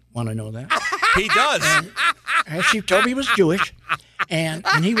might want to know that. He does. Toby was Jewish, and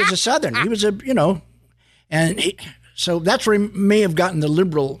he was a Southern. He was so that's where he may have gotten the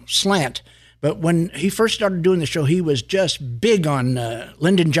liberal slant. But when he first started doing the show, he was just big on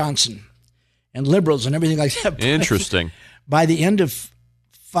Lyndon Johnson and liberals and everything like that. Interesting. By the end of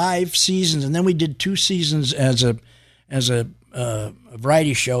 5 seasons, and then we did 2 seasons as a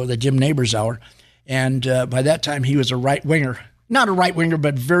variety show, the Jim Neighbors Hour, and by that time he was a right winger, not a right winger,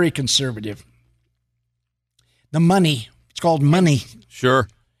 but very conservative. The money, it's called money. Sure.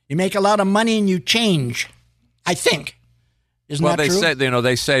 You make a lot of money and you change. I think. Isn't that true?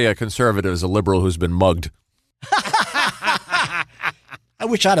 They say a conservative is a liberal who's been mugged. I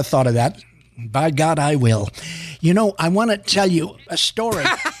wish I'd have thought of that. By God, I will. You know, I want to tell you a story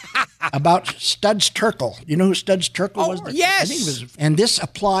about Studs Terkel. You know who Studs Terkel was? Yes. I think it was, and this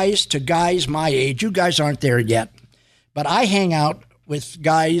applies to guys my age. You guys aren't there yet. But I hang out with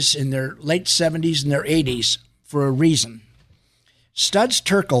guys in their late 70s and their 80s for a reason. Studs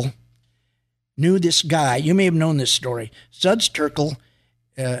Terkel knew this guy. You may have known this story. Studs Terkel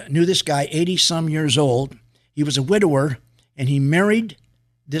knew this guy, 80-some years old. He was a widower, and he married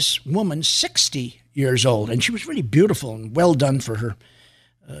this woman, 60 years old. And she was really beautiful and well done for her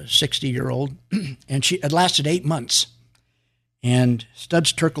 60-year-old. And it lasted 8 months. And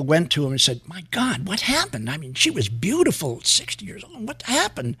Studs Terkel went to him and said, "My God, what happened? I mean, she was beautiful, 60 years old. What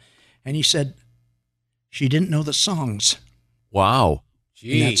happened?" And he said, "She didn't know the songs." Wow.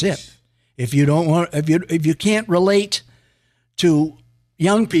 And that's it. If you don't want, if you can't relate to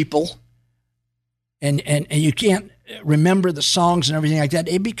young people, and you can't remember the songs and everything like that,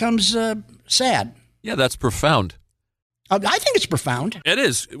 it becomes sad. Yeah, that's profound. I think it's profound. It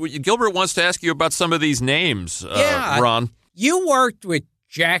is. Gilbert wants to ask you about some of these names, Ron. You worked with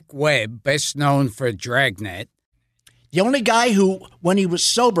Jack Webb, best known for Dragnet. The only guy who, when he was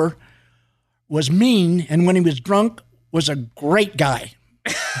sober, was mean, and when he was drunk, was a great guy.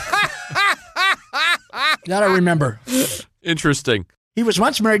 That I remember. Interesting. He was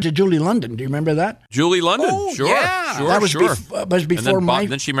once married to Julie London. Do you remember that? Julie London, Oh, sure. yeah. Sure, That was sure. was before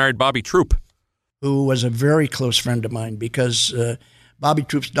then she married Bobby Troop. who was a very close friend of mine, because Bobby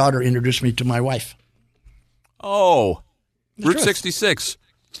Troop's daughter introduced me to my wife. Oh, Route Truth. 66.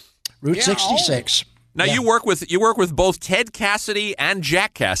 Route 66. Now Yeah. you work with both Ted Cassidy and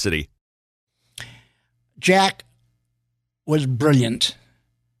Jack Cassidy. Jack was brilliant.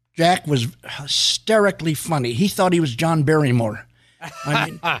 Jack was hysterically funny. He thought he was John Barrymore. I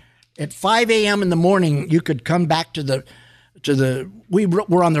mean, at 5 a.m. in the morning, you could come back to the. We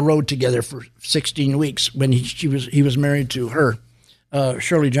were on the road together for 16 weeks when he was married to her,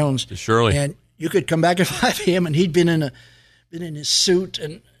 Shirley Jones. To Shirley. And you could come back at 5 a.m. and he'd been in his suit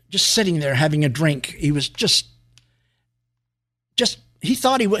and just sitting there having a drink. He was just he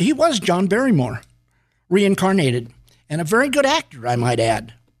thought he was John Barrymore, reincarnated, and a very good actor, I might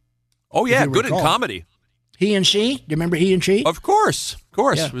add. Oh yeah, you good in recall. comedy. He and She. Do you remember He and She? Of course.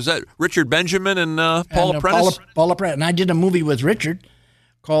 Yeah. Was that Richard Benjamin and Paula Prentice? Paula Prentice. And I did a movie with Richard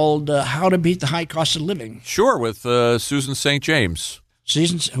called How to Beat the High Cost of Living. Sure, with Susan St. James.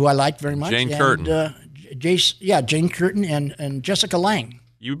 Seasons, who I liked very much. Jane Curtin. Jane Curtin and Jessica Lange.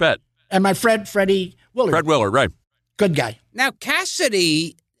 You bet. And my Freddie Willard. Fred Willard, right. Good guy. Now,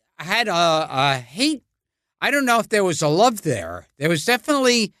 Cassidy had a I don't know if there was a love there. There was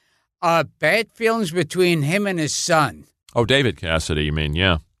definitely bad feelings between him and his son. Oh, David Cassidy, you mean,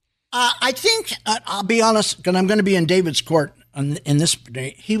 yeah. I think, I'll be honest, because I'm going to be in David's court in this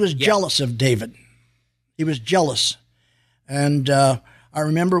day. He was jealous of David. He was jealous. And I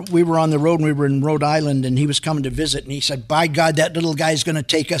remember we were on the road and we were in Rhode Island and he was coming to visit and he said, by God, that little guy's going to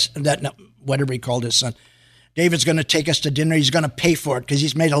take us, whatever he called his son, David's going to take us to dinner. He's going to pay for it because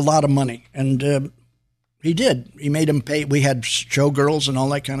he's made a lot of money. And he did. He made him pay. We had showgirls and all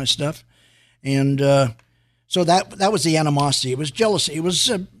that kind of stuff. And so that was the animosity. It was jealousy. It was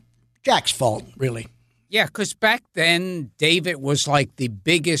Jack's fault, really. Yeah, because back then, David was like the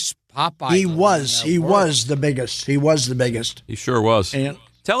biggest pop idol. He was the biggest. He was the biggest. He sure was. And,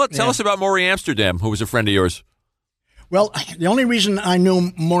 Tell us about Maury Amsterdam, who was a friend of yours. Well, the only reason I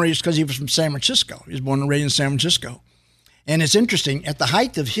knew Maury is because he was from San Francisco. He was born and raised in San Francisco. And it's interesting, at the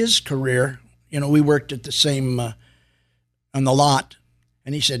height of his career, we worked at the same, on the lot.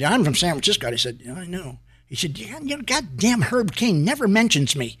 And he said, I'm from San Francisco. I said, yeah, I know. He said, goddamn Herb King never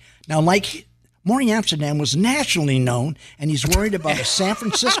mentions me. Now, like, Maury Amsterdam was nationally known, and he's worried about a San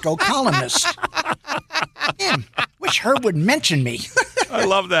Francisco columnist. Damn, wish Herb would mention me. I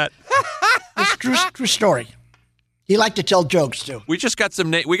love that. It's true story. He liked to tell jokes, too. We just got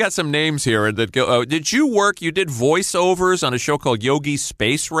some names here that go. Did you did voiceovers on a show called Yogi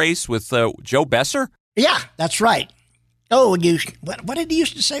Space Race with Joe Besser? Yeah, that's right. Oh, what did he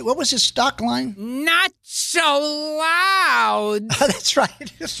used to say? What was his stock line? Not so loud. That's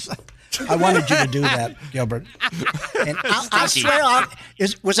right. I wanted you to do that, Gilbert. And I swear,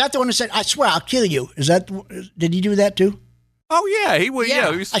 was that the one who said, I swear I'll kill you? Did he do that too? Oh, yeah. He would. Yeah.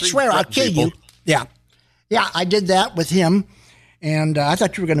 I swear I'll kill you. Yeah. Yeah, I did that with him. And I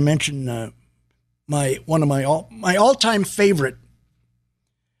thought you were going to mention one of my all-time favorite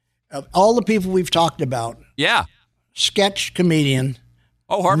of all the people we've talked about. Yeah. Sketch comedian.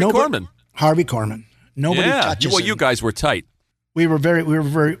 Oh, Harvey Korman. Harvey Korman. Nobody touches him. Well, you guys were tight. We were very,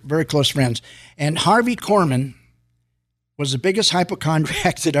 very close friends. And Harvey Korman was the biggest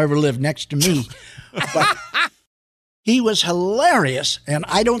hypochondriac that ever lived next to me. But he was hilarious. And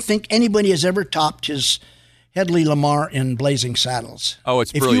I don't think anybody has ever topped his Hedley Lamar in Blazing Saddles. Oh,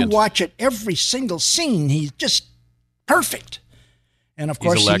 it's brilliant. If you watch it, every single scene, he's just perfect. And of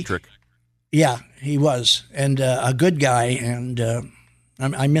course, he's electric. He was. And a good guy. And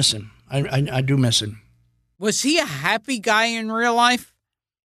I miss him. I do miss him. Was he a happy guy in real life?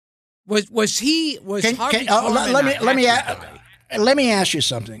 Was Harvey Korman let me ask you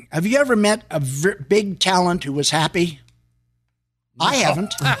something. Have you ever met a big talent who was happy? No. I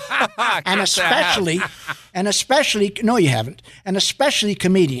haven't. and especially no, you haven't. And especially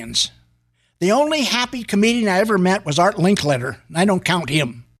comedians. The only happy comedian I ever met was Art Linkletter, and I don't count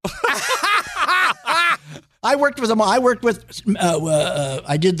him. I worked with them. I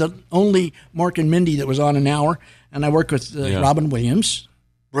did the only Mork and Mindy that was on an hour, and I worked with Robin Williams.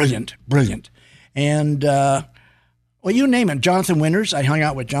 Brilliant. And, you name it. Jonathan Winters. I hung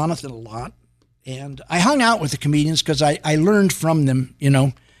out with Jonathan a lot. And I hung out with the comedians because I learned from them,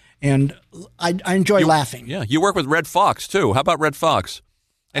 and I enjoy laughing. Yeah, you work with Red Fox, too. How about Red Fox?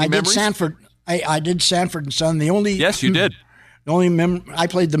 Any memories? Did Sanford. I did Sanford and Son. Yes, you did. The only I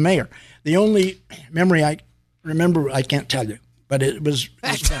played the mayor. The only memory I remember, I can't tell you, but it was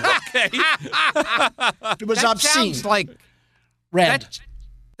fun. Okay. It was obscene. Sounds like Red.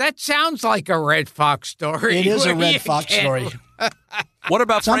 That sounds like a Red Fox story. It is a Red Fox story. What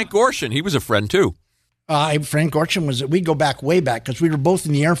about Frank Gorshin? He was a friend, too. Frank Gorshin we go way back, because we were both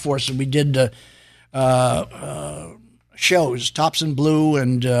in the Air Force, and we did shows, Tops in Blue,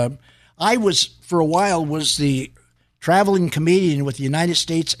 and I was, for a while, was the traveling comedian with the United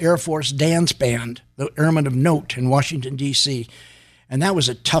States Air Force Dance Band, the Airmen of Note in Washington, D.C., and that was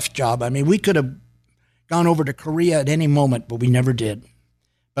a tough job. I mean, we could have gone over to Korea at any moment, but we never did.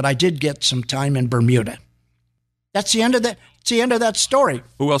 But I did get some time in Bermuda. That's the end of that. It's the end of that story.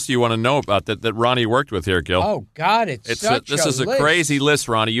 Who else do you want to know about that Ronnie worked with here, Gil? Oh, God, this is a crazy list,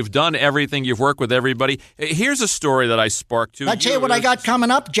 Ronnie. You've done everything. You've worked with everybody. Here's a story that I sparked too. Can I tell you what I got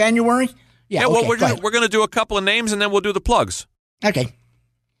coming up, January? Yeah, well, we're going to do a couple of names, and then we'll do the plugs. Okay.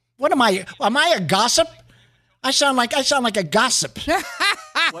 What am I? Am I a gossip? I sound like a gossip.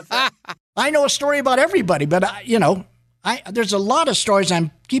 What's that? I know a story about everybody, but there's a lot of stories I'm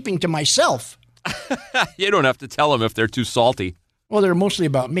keeping to myself. You don't have to tell them if they're too salty. Well, they're mostly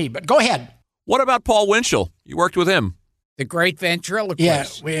about me, but go ahead. What about Paul Winchell? You worked with him. The great ventriloquist. Yeah,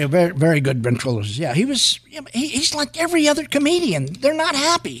 we very, very good ventriloquist. Yeah, he's like every other comedian. They're not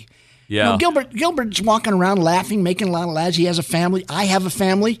happy. Yeah. Gilbert's walking around laughing, making a lot of laughs. He has a family. I have a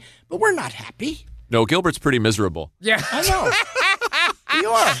family, but we're not happy. No, Gilbert's pretty miserable. Yeah. I know.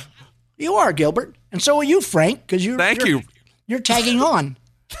 You are, Gilbert. And so are you, Frank, because you're tagging on.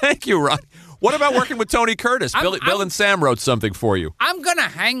 Thank you, Ron. What about working with Tony Curtis? Bill and Sam wrote something for you. I'm going to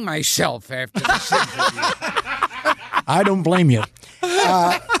hang myself after this interview. I don't blame you.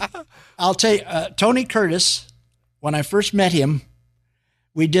 I'll tell you, Tony Curtis, when I first met him,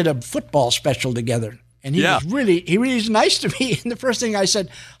 we did a football special together. And he was nice to me. And the first thing I said,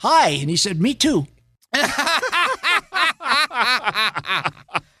 hi. And he said, me too.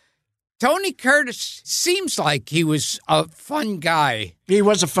 Tony Curtis seems like he was a fun guy. He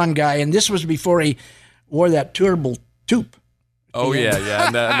was a fun guy. And this was before he wore that terrible toque. Oh, yeah.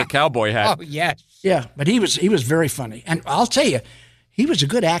 And the cowboy hat. Oh, yes. Yeah, but he was very funny. And I'll tell you, he was a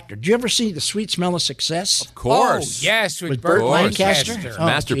good actor. Did you ever see The Sweet Smell of Success? Of course. Oh, yes, with Burt Lancaster. Oh,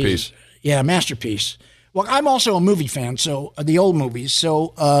 masterpiece. Geez. Yeah, masterpiece. Well, I'm also a movie fan, so the old movies.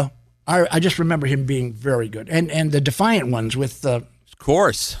 So I just remember him being very good. And the Defiant ones with... of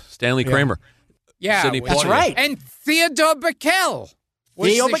course. Stanley Kramer. Yeah, Sidney that's Poitier. right. And Theodore Bickel.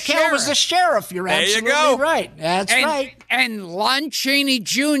 Theo Bickel was the sheriff. You're absolutely right. That's right. And Lon Chaney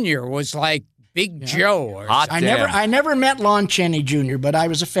Jr. was like Big Joe. Or I never met Lon Chaney Jr., but I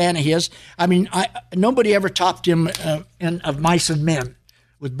was a fan of his. I mean, nobody ever topped him in Of Mice and Men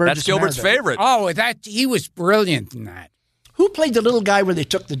with Burgess That's Gilbert's Meredith. favorite. Oh, he was brilliant in that. Who played the little guy where they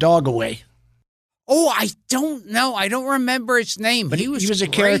took the dog away? Oh, I don't know. I don't remember his name. But he was a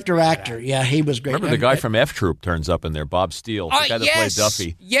great character in that. actor. Yeah, he was great. Remember the guy from F Troop turns up in there, Bob Steele, the guy that played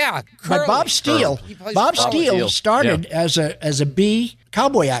Duffy. Yeah, But Bob Steele started as a B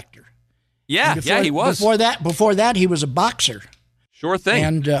cowboy actor. Yeah, he was. Before that, he was a boxer. Sure thing.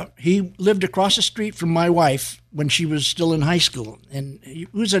 And he lived across the street from my wife when she was still in high school. And he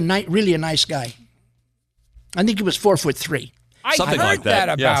was really a nice guy. I think he was 4'3". Something I heard like that.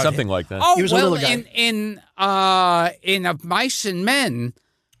 About something him. like that. Oh, He was a well, little guy. in Of Mice and Men,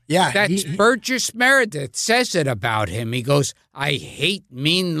 Yeah, that's Burgess Meredith says it about him. He goes, I hate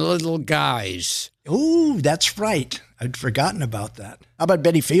mean little guys. Ooh, that's right. I'd forgotten about that. How about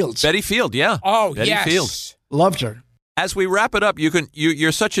Betty Fields? Betty Field, yeah. Oh, Betty yes. Field. Loved her. As we wrap it up,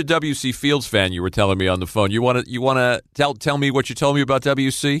 you're such a W.C. Fields fan. You were telling me on the phone. You want to tell me what you told me about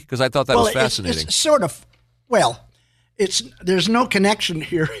W.C. Because I thought that was fascinating. It's sort of there's no connection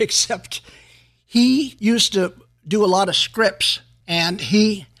here except he used to do a lot of scripts and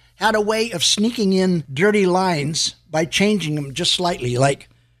he had a way of sneaking in dirty lines by changing them just slightly. Like,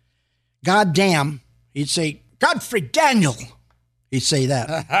 God damn, he'd say, Godfrey Daniel. He'd say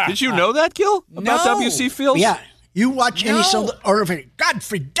that. Did you know that, Gil, about No. W.C. Fields? Yeah. You watch any or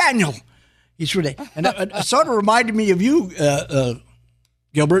Godfrey Daniel. He's really, and it sort of reminded me of you,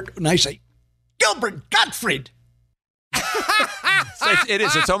 Gilbert, when I say, Gilbert Gottfried. It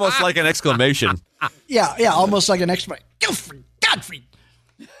is. It's almost like an exclamation. Yeah, almost like an exclamation. Gilfred Gottfried.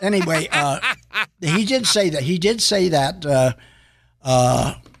 Anyway, he did say that.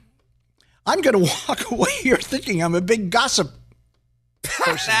 I'm going to walk away here thinking I'm a big gossip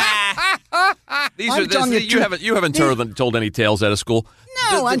person. You haven't told any tales out of school.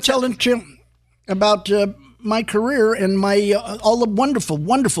 No, I'm telling Jim about my career and my all the wonderful,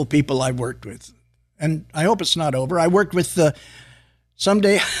 wonderful people I've worked with. And I hope it's not over. I worked with,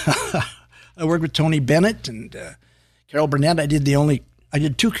 someday, I worked with Tony Bennett and Carol Burnett. I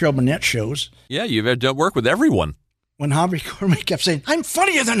did 2 Carol Burnett shows. Yeah, you've done work with everyone. When Harvey Korman kept saying, I'm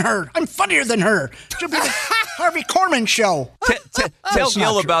funnier than her. I'm funnier than her. She'll be the Harvey Korman show. Tell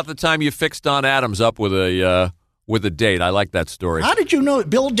Gil about the time you fixed Don Adams up with a date. I like that story. How did you know?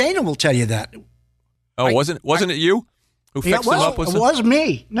 Bill Dana will tell you that. Oh, wasn't it you who fixed him up? It was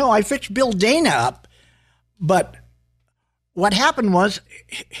me. No, I fixed Bill Dana up. But what happened was,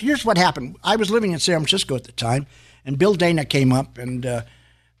 here's what happened. I was living in San Francisco at the time, and Bill Dana came up, and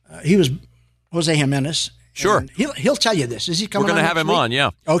he was Jose Jimenez. Sure. He'll tell you this. Is he coming on? We're going to have him on, yeah.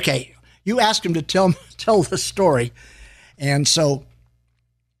 Okay. You asked him to tell the story. And so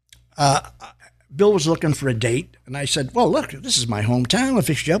Bill was looking for a date, and I said, well, look, this is my hometown. I'll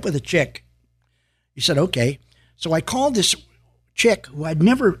fix you up with a chick. He said, okay. So I called this chick who I'd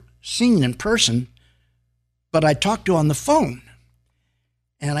never seen in person, but I talked to on the phone.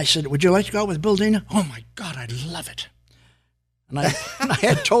 And I said, would you like to go out with Bill Dana? Oh, my God, I'd love it. And I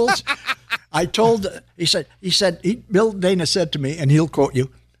had told, Bill Dana said to me, and he'll quote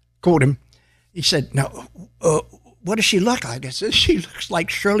him. He said, now, what does she look like? I said, she looks like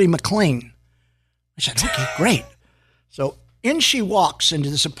Shirley MacLaine. I said, okay, great. So in she walks into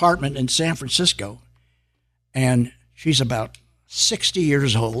this apartment in San Francisco, and she's about 60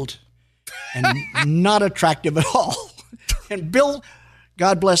 years old and not attractive at all. And Bill,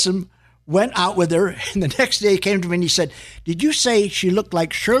 God bless him, went out with her, and the next day he came to me and he said, "Did you say she looked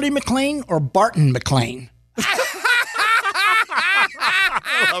like Shirley MacLaine or Barton McLean?"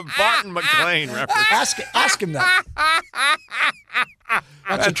 A Barton McLean reference. Ask him that.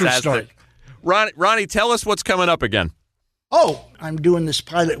 That's a true story. Ronnie, tell us what's coming up again. Oh, I'm doing this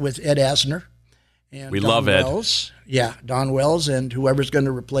pilot with Ed Asner. And We Don love Ed. Wells. Yeah, Don Wells and whoever's going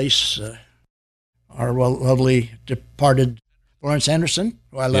to replace our lovely departed Florence Anderson,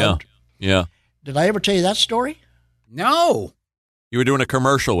 who I loved. Yeah. Did I ever tell you that story? No. You were doing a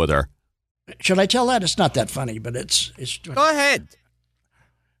commercial with her. Should I tell that? It's not that funny, but it's. Go ahead.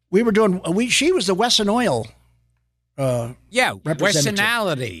 We were doing. She was the Wesson Oil. Yeah, representative.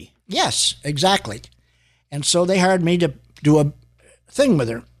 personality. Yes, exactly. And so they hired me to do a thing with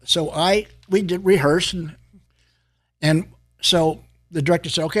her. So we did rehearse, and so the director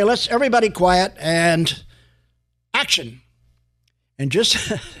said, "Okay, let's everybody quiet and action." And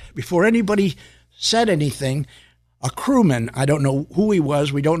just before anybody said anything, a crewman, I don't know who he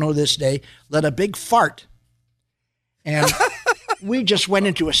was, we don't know this day, let a big fart. And we just went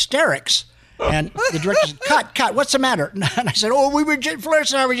into hysterics. And the director said, cut, what's the matter? And I said,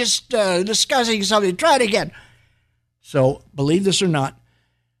 Florence and I were just discussing something. Try it again. So, believe this or not,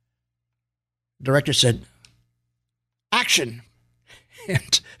 the director said, action.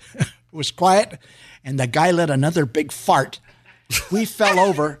 And it was quiet, and the guy let another big fart. We fell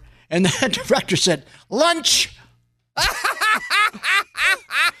over, and the director said, lunch.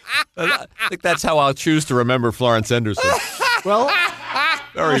 I think that's how I'll choose to remember Florence Anderson. Well,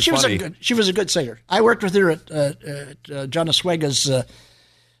 Very she funny. she was a good singer. I worked with her at John Oswega's.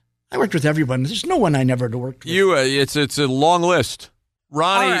 I worked with everyone. There's no one I never worked with. It's a long list.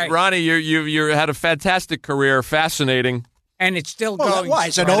 Ronnie, All right. Ronnie, you had a fantastic career, fascinating. And it's still going. Why?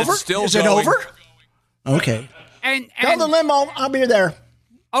 Is it And over? it's still Is it going. over? Okay. Tell the And limo I'll be there.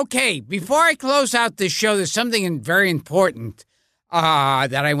 okay, before I close out this show, there's something very important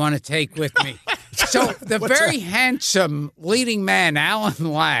that I want to take with me. So the very handsome leading man,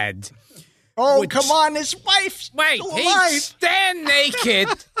 Alan Ladd. Oh, come on. His wife's Wait, still he'd alive. stand naked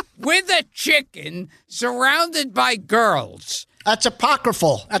with a chicken surrounded by girls. That's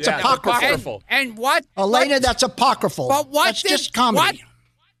apocryphal. That's apocryphal. And what? Elena, what, that's apocryphal. But what That's did, just comedy.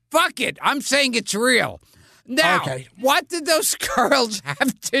 What? Fuck it. I'm saying it's real. Now, Okay. what did those girls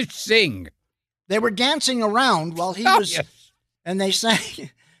have to sing? They were dancing around while he Oh, was, yes. and they sang,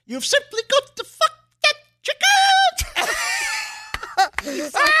 "You've simply got to fuck that chicken."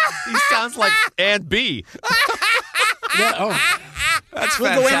 He sounds like Aunt B. Yeah, oh. That's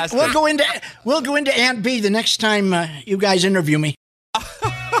We'll fantastic. go into Aunt B the next time you guys interview me.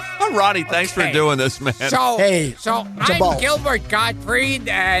 Ronnie, thanks for Okay. doing this, man. So it's a I'm ball. Gilbert Gottfried,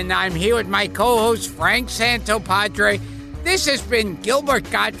 and I'm here with my co-host, Frank Santopadre. This has been Gilbert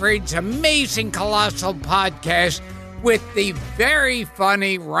Gottfried's amazing colossal podcast with the very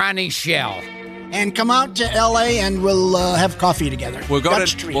funny Ronnie Schell. And come out to L.A. and we'll have coffee together. We'll go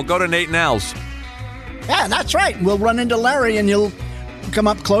Dutch treat. to Nate and Al's. Yeah, that's right. We'll run into Larry and you'll come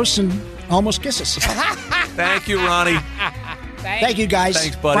up close and almost kiss us. Thank you, Ronnie. Thank you, guys.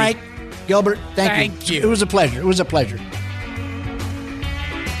 Thanks, buddy. Frank, Gilbert, thank Thank you. It was a pleasure. It was a pleasure.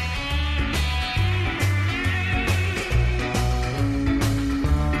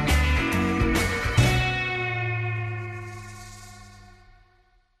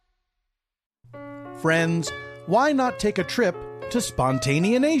 Friends, why not take a trip to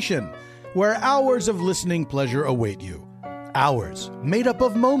Spontaneation, where hours of listening pleasure await you? Hours made up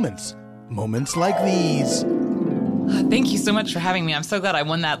of moments. Moments like these. Thank you so much for having me. I'm so glad I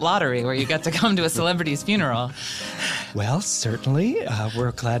won that lottery where you got to come to a celebrity's funeral. Well, certainly.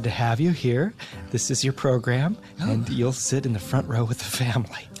 We're glad to have you here. This is your program, and you'll sit in the front row with the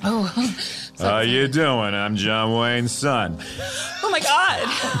family. Oh, How you doing? I'm John Wayne's son. oh my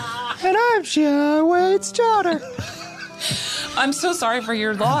God. And I'm Sharon Wade's daughter. I'm so sorry for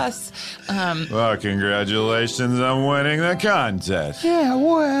your loss. Well, congratulations on winning the contest. Yeah,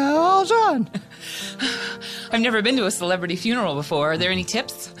 well done. I've never been to a celebrity funeral before. Are there any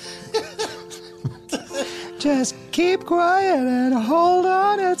tips? Just keep quiet and hold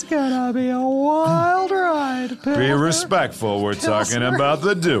on. It's gonna be a wild ride. Be respectful. We're talking about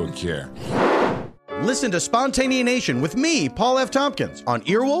the Duke here. Listen to Spontaneation with me, Paul F. Tompkins, on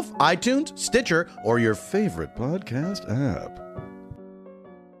Earwolf, iTunes, Stitcher, or your favorite podcast app.